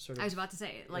arts sort of. I was about to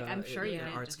say, like, I'm sure you in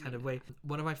an arts kind of way.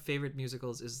 One of my favorite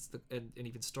musicals is and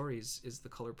even stories is The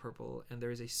Color Purple, and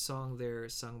there is a song there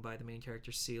sung by the main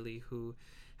character Celie, who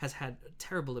has had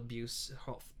terrible abuse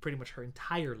pretty much her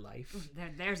entire life.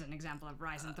 There's an example of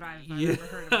rise and thrive if I've ever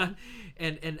heard of one.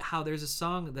 and how there's a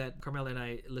song that Carmela and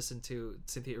I listened to,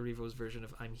 Cynthia Erivo's version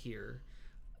of I'm Here,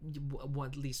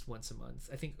 at least once a month.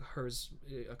 I think hers,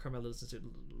 Carmela listens to it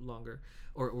longer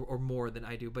or more than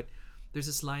I do, but there's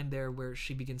this line there where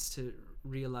she begins to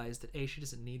realize that she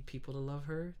doesn't need people to love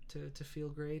her to feel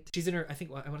great. She's in her, I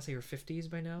think, I want to say her 50s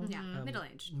by now. Yeah,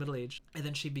 middle-aged. And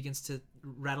then she begins to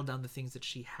rattle down the things that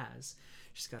she has.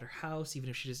 She's got her house, even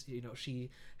if she just, you know,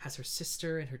 she has her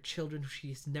sister and her children who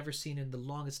she's never seen in the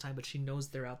longest time, but she knows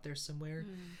they're out there somewhere.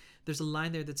 There's a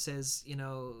line there that says, you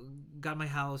know, got my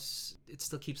house, it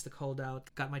still keeps the cold out.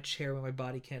 Got my chair when my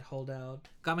body can't hold out.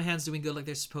 Got my hands doing good like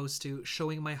they're supposed to.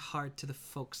 Showing my heart to the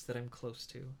folks that I'm close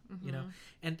to. You know,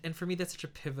 and for me that's such a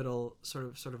pivotal sort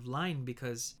of line,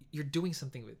 because you're doing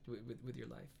something with your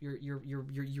life.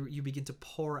 You begin to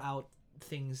pour out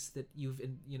things that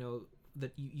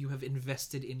that you have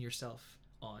invested in yourself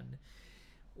on,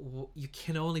 you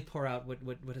can only pour out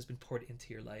what has been poured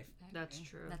into your life. That's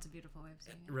true. That's a beautiful way of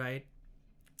saying it. Right.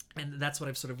 And that's what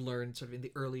I've sort of learned sort of in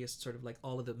the earliest sort of like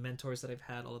all of the mentors that I've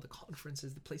had, all of the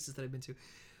conferences, the places that I've been to.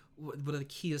 One of the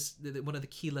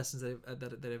key lessons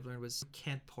that I've learned was you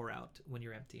can't pour out when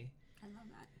you're empty. I love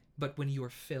that. But when you are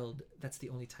filled, that's the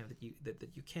only time that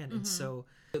you can. And so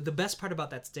the best part about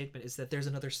that statement is that there's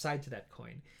another side to that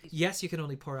coin. Yes, you can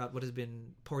only pour out what has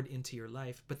been poured into your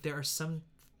life, but there are some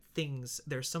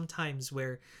times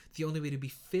where the only way to be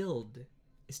filled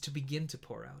is to begin to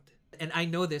pour out. And I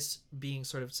know this being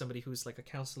sort of somebody who's like a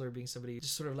counselor, being somebody who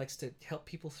just sort of likes to help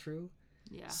people through.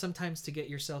 Yeah. Sometimes to get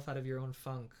yourself out of your own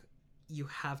funk, you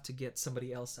have to get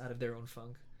somebody else out of their own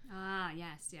funk. Ah,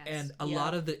 yes. And a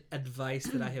lot of the advice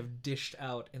that I have dished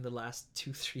out in the last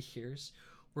 2-3 years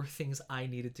were things I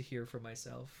needed to hear for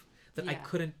myself that I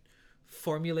couldn't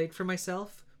formulate for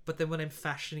myself. But then when I'm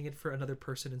fashioning it for another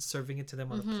person and serving it to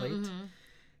them on a plate,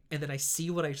 and then I see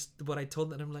what I told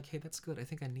them, and I'm like, hey, that's good. I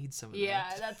think I need some of that. Yeah,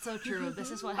 that's so true. This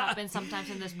is what happens sometimes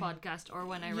in this podcast or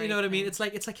when I write. You know what I mean? It's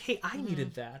like, hey, I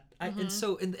needed that. And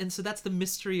so that's the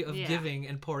mystery of giving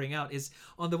and pouring out is,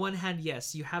 on the one hand,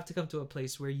 yes, you have to come to a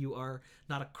place where you are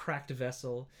not a cracked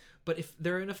vessel, but if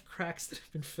there are enough cracks that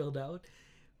have been filled out,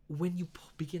 when you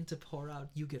begin to pour out,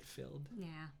 you get filled. Yeah,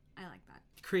 I like that.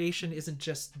 Creation isn't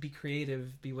just be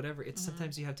creative, be whatever. It's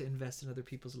sometimes you have to invest in other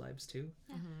people's lives too.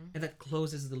 And that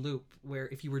closes the loop where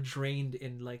if you were drained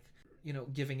in like,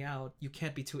 giving out, you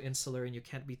can't be too insular and you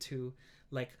can't be too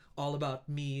like all about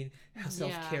me,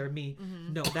 self-care, me.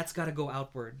 No, that's got to go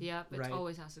outward. Yeah, it right?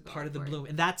 always has to go part outward. of the bloom.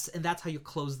 And that's how you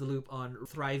close the loop on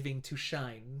thriving to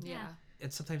shine. Yeah.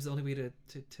 And sometimes the only way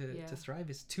to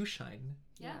thrive is to shine.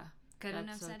 Yeah. Couldn't have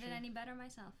That's so said true. it any better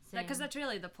myself. Same. Because that's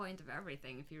really the point of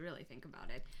everything, if you really think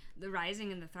about it. The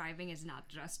rising and the thriving is not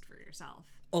just for yourself.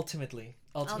 Ultimately,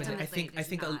 Ultimately, I think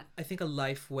not. a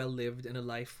life well lived and a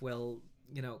life well,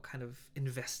 kind of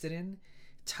invested in,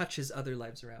 touches other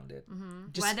lives around it.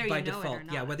 Just Whether by you know it or default.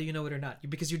 not. Yeah, whether you know it or not,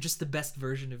 because you're just the best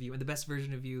version of you, and the best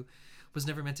version of you was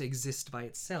never meant to exist by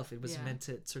itself. It was meant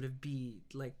to sort of be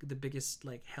like the biggest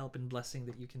like help and blessing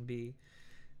that you can be.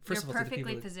 First You're of all, to the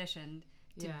perfectly people positioned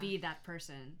to Yeah. be that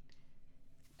person.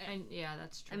 And yeah,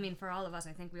 that's true. I mean, for all of us,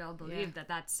 I think we all believe that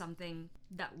that's something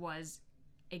that was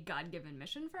a God-given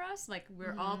mission for us. Like,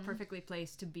 we're all perfectly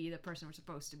placed to be the person we're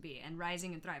supposed to be, and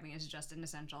rising and thriving is just an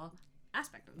essential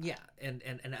aspect of that. Yeah,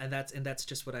 and that's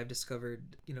just what I've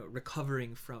discovered,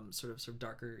 recovering from sort of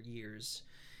darker years,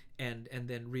 and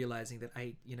then realizing that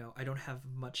I don't have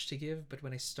much to give, but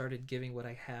when I started giving what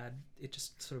I had, it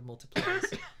just sort of multiplies.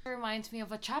 It reminds me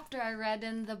of a chapter I read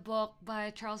in the book by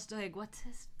Charles Duhigg. What's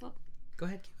his book? Go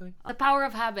ahead, keep going. The Power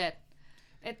of Habit.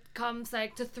 It comes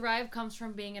like to thrive comes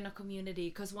from being in a community,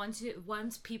 because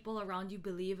once people around you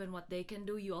believe in what they can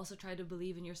do, you also try to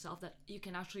believe in yourself that you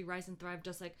can actually rise and thrive,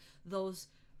 just like those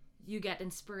you get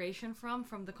inspiration from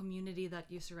the community that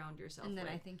you surround yourself And then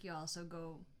with. I think you also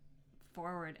go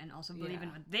forward and also believe in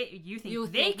Yeah. what you think You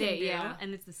they think can they- do, yeah.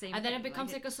 and it's the same And then thing. it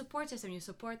becomes Like like a support system. You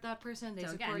support that person, they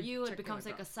So support again, you. It circular becomes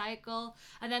like a growth. cycle.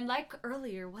 And then, like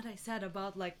earlier, what I said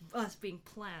about like us being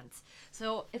plants.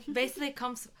 So it basically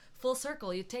comes full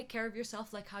circle. You take care of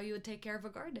yourself like how you would take care of a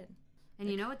garden. And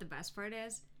you know what the best part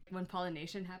is? When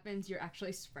pollination happens, you're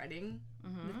actually spreading.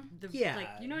 The Yeah. Like,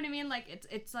 you know what I mean? Like,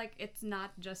 it's like, it's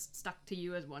not just stuck to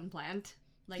you as one plant.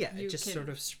 Like, Yeah, you it just can, sort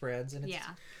of spreads, and it's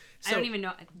Yeah. I So- don't even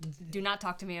know. Do not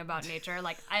talk to me about nature.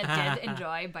 Like, I did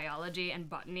enjoy biology and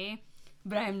botany,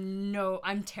 but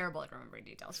I'm terrible at remembering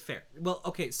details. fair. Well,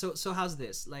 okay, so how's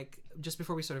this? Like, just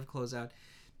before we sort of close out,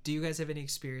 do you guys have any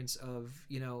experience of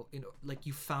like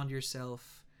you found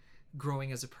yourself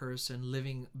growing as a person,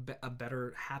 living a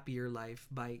better, happier life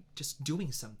by just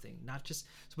doing something, not just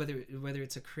whether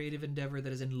it's a creative endeavor that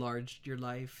has enlarged your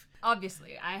life?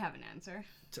 Obviously, I have an answer.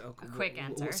 Okay, quick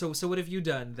answer. So what have you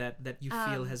done that you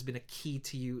feel has been a key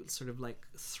to you sort of like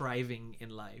thriving in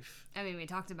life? I mean, we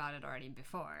talked about it already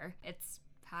before. It's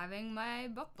having my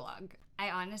book blog. I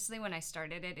honestly, when I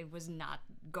started it, it was not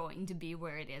going to be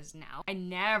where it is now. I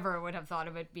never would have thought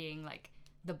of it being like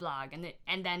the blog and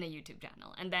then a YouTube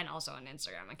channel and then also an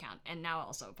Instagram account and now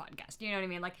also a podcast. You know what I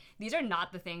mean? Like, these are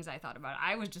not the things I thought about.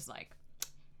 I was just like,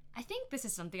 I think this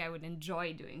is something I would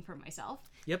enjoy doing for myself.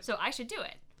 Yep. So I should do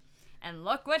it. And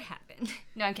look what happened.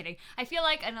 No, I'm kidding. I feel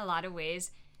like in a lot of ways,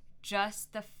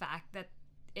 just the fact that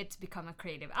it's become a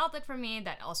creative outlet for me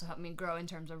that also helped me grow in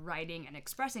terms of writing and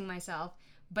expressing myself,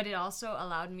 but it also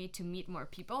allowed me to meet more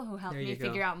people who helped There me you go.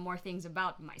 figure out more things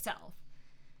about myself.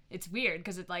 It's weird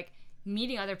because it's like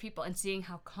meeting other people and seeing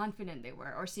how confident they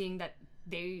were, or seeing that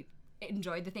they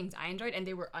enjoyed the things I enjoyed and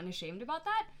they were unashamed about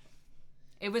that,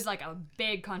 it was like a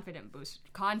big confidence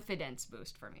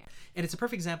boost for me. And it's a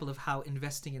perfect example of how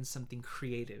investing in something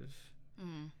creative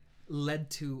led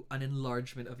to an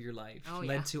enlargement of your life,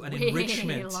 led to an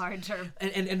enrichment. Larger.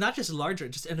 And not just larger,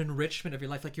 just an enrichment of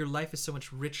your life. Like your life is so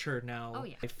much richer now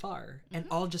by far. And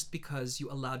all just because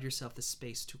you allowed yourself the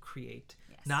space to create.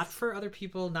 Yes. Not for other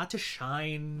people, not to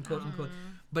shine, quote unquote,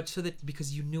 but so that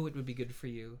because you knew it would be good for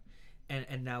you.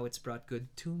 And now it's brought good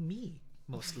to me.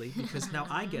 Mostly because now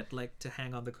I get like to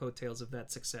hang on the coattails of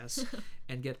that success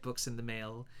and get books in the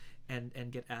mail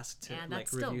and get asked to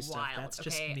like review stuff. That's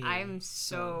just me. I'm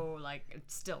so like,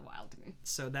 it's still wild to me.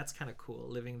 So that's kind of cool,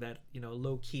 living that, you know,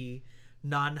 low key,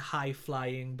 non high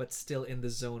flying but still in the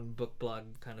zone book blog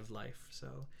kind of life.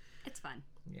 So it's fun.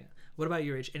 Yeah. What about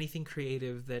your age? Anything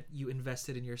creative that you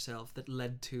invested in yourself that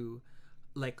led to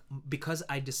like, because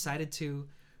I decided to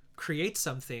create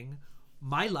something,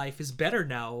 my life is better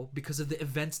now because of the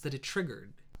events that it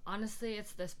triggered? Honestly,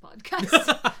 it's this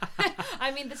podcast. I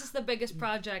mean, this is the biggest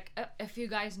project. If you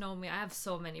guys know me, I have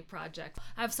so many projects.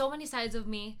 I have so many sides of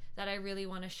me that I really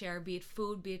want to share, be it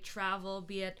food, be it travel,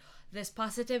 be it this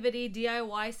positivity,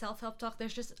 DIY, self-help talk.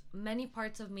 There's just many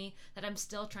parts of me that I'm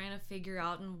still trying to figure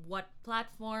out in what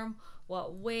platform,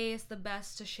 what way is the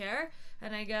best to share.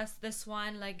 And I guess this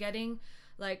one, like getting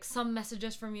like some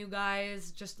messages from you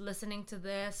guys, just listening to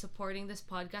this, supporting this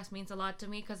podcast means a lot to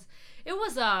me because it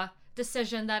was a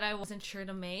decision that I wasn't sure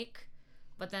to make.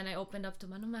 But then I opened up to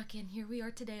Manumaki and here we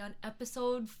are today on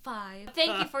episode 5.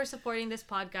 Thank you for supporting this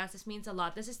podcast. This means a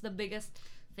lot. This is the biggest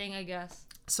thing, I guess.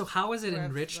 So how has it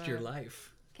enriched your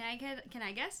life? Can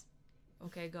I guess?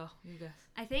 Okay, go. You guess.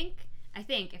 I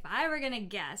think if I were gonna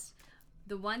guess,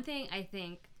 the one thing I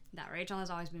think that Rachel has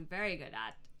always been very good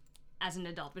at as an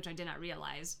adult, which I did not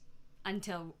realize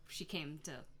until she came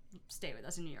to stay with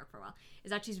us in New York for a while, is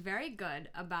that she's very good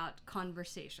about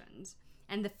conversations.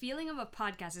 And the feeling of a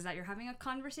podcast is that you're having a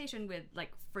conversation with,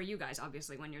 like, for you guys,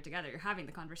 obviously, when you're together, you're having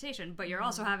the conversation, but you're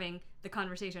also having the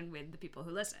conversation with the people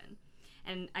who listen.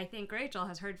 And I think Rachel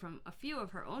has heard from a few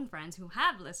of her own friends who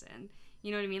have listened,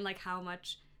 you know what I mean? Like how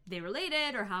much they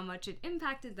related or how much it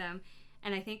impacted them.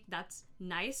 And I think that's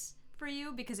nice for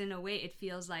you because in a way it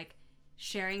feels like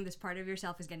sharing this part of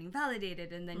yourself is getting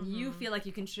validated, and then you feel like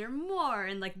you can share more,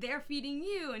 and like they're feeding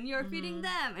you and you're feeding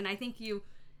them. And I think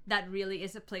that really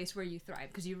is a place where you thrive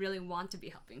because you really want to be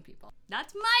helping people.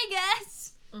 That's my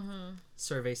guess.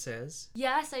 Survey says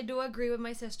yes, I do agree with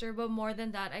my sister, but more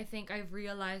than that, I think I've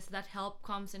realized that help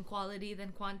comes in quality than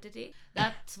quantity.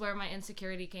 That's where my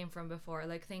insecurity came from before,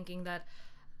 like thinking that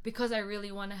because I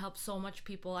really want to help so much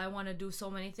people, I want to do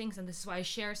so many things, and this is why I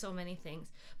share so many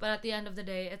things. But at the end of the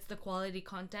day, it's the quality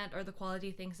content or the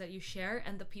quality things that you share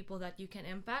and the people that you can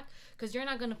impact, because you're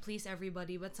not going to please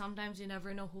everybody, but sometimes you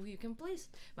never know who you can please.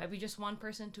 Might be just one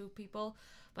person, 2 people,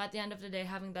 but at the end of the day,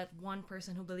 having that one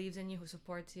person who believes in you, who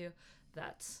supports you,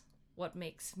 that's what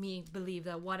makes me believe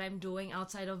that what I'm doing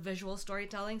outside of visual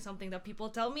storytelling, something that people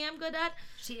tell me I'm good at,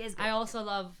 she is good. I also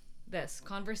love this,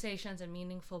 conversations and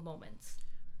meaningful moments.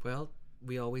 Well,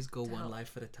 we always go one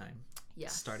life at a time.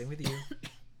 Yes. Starting with you.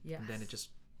 Yes. And then it just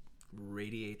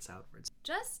radiates outwards.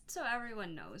 Just so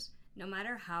everyone knows, no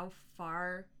matter how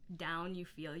far down you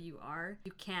feel you are,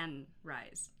 you can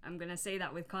rise. I'm going to say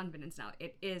that with confidence now.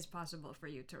 It is possible for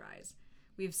you to rise.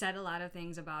 We've said a lot of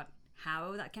things about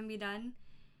how that can be done.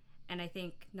 And I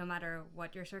think no matter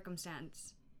what your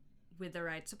circumstance, with the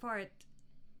right support,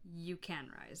 you can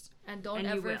rise. And don't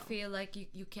ever feel like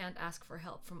you can't ask for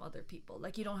help from other people.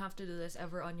 Like you don't have to do this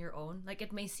ever on your own. Like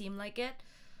it may seem like it.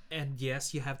 And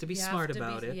yes, you have to be smart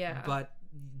about it, but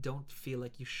don't feel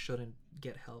like you shouldn't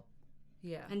get help.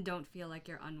 Yeah. And don't feel like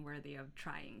you're unworthy of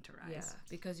trying to rise. Yeah,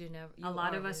 because a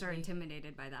lot of us are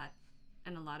intimidated by that.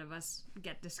 And a lot of us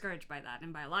get discouraged by that.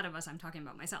 And by a lot of us, I'm talking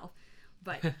about myself.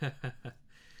 But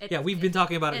we've been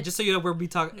talking about it. Just so you know, we're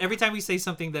talking every time we say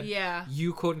something that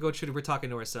you quote unquote should, we're talking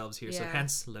to ourselves here. So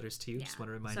hence, letters to you. Just want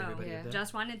to remind everybody of that.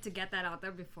 Just wanted to get that out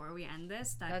there before we end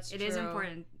this. That's it is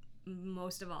important,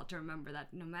 most of all, to remember that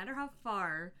no matter how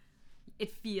far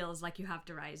it feels like you have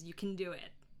to rise, you can do it.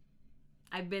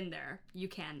 I've been there. You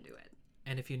can do it.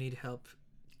 And if you need help,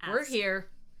 we're here.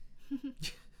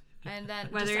 And then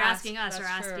whether you're asking us or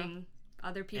asking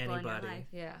other people in your life.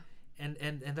 Yeah.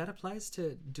 And that applies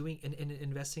to doing and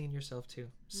investing in yourself too.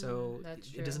 So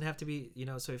it doesn't have to be, you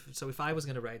know, so if I was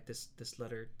going to write this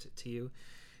letter to you,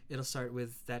 it'll start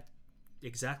with that,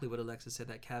 exactly what Alexa said,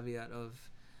 that caveat of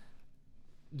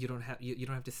you don't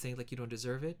have to think like you don't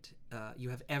deserve it. You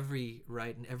have every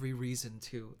right and every reason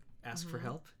to ask for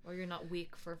help. Or you're not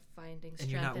weak for finding strength And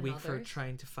you're not in weak others. for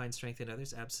trying to find strength in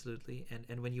others. Absolutely.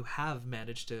 And when you have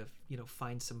managed to,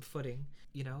 find some footing,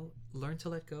 learn to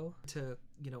let go, to,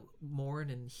 mourn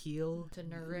and heal, to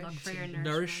nourish Look for your nourish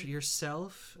nourishment.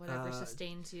 yourself, whatever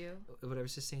sustains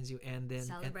you. and then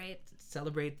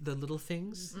celebrate the little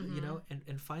things,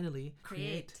 and finally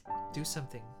Create. do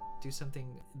something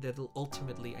that'll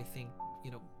ultimately, I think,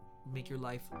 make your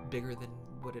life bigger than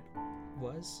what it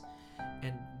was.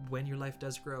 And when your life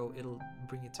does grow, it'll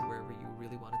bring it to wherever you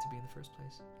really want it to be in the first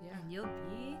place. Yeah. And you'll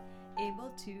be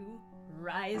able to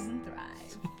rise and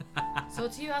thrive. So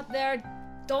to you out there,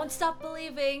 don't stop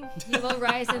believing. You will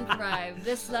rise and thrive.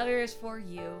 This letter is for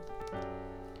you.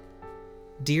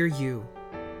 Dear you,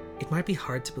 it might be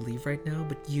hard to believe right now,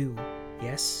 but you,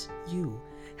 yes, you,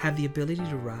 have the ability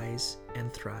to rise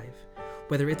and thrive.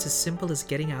 Whether it's as simple as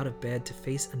getting out of bed to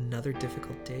face another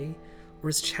difficult day, or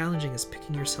as challenging as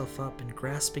picking yourself up and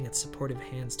grasping at supportive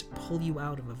hands to pull you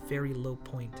out of a very low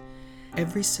point,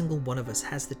 every single one of us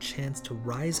has the chance to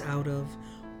rise out of,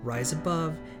 rise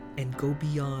above, and go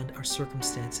beyond our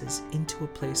circumstances into a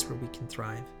place where we can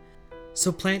thrive.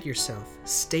 So plant yourself,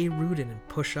 stay rooted, and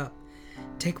push up.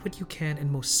 Take what you can and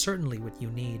most certainly what you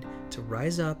need to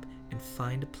rise up and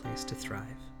find a place to thrive.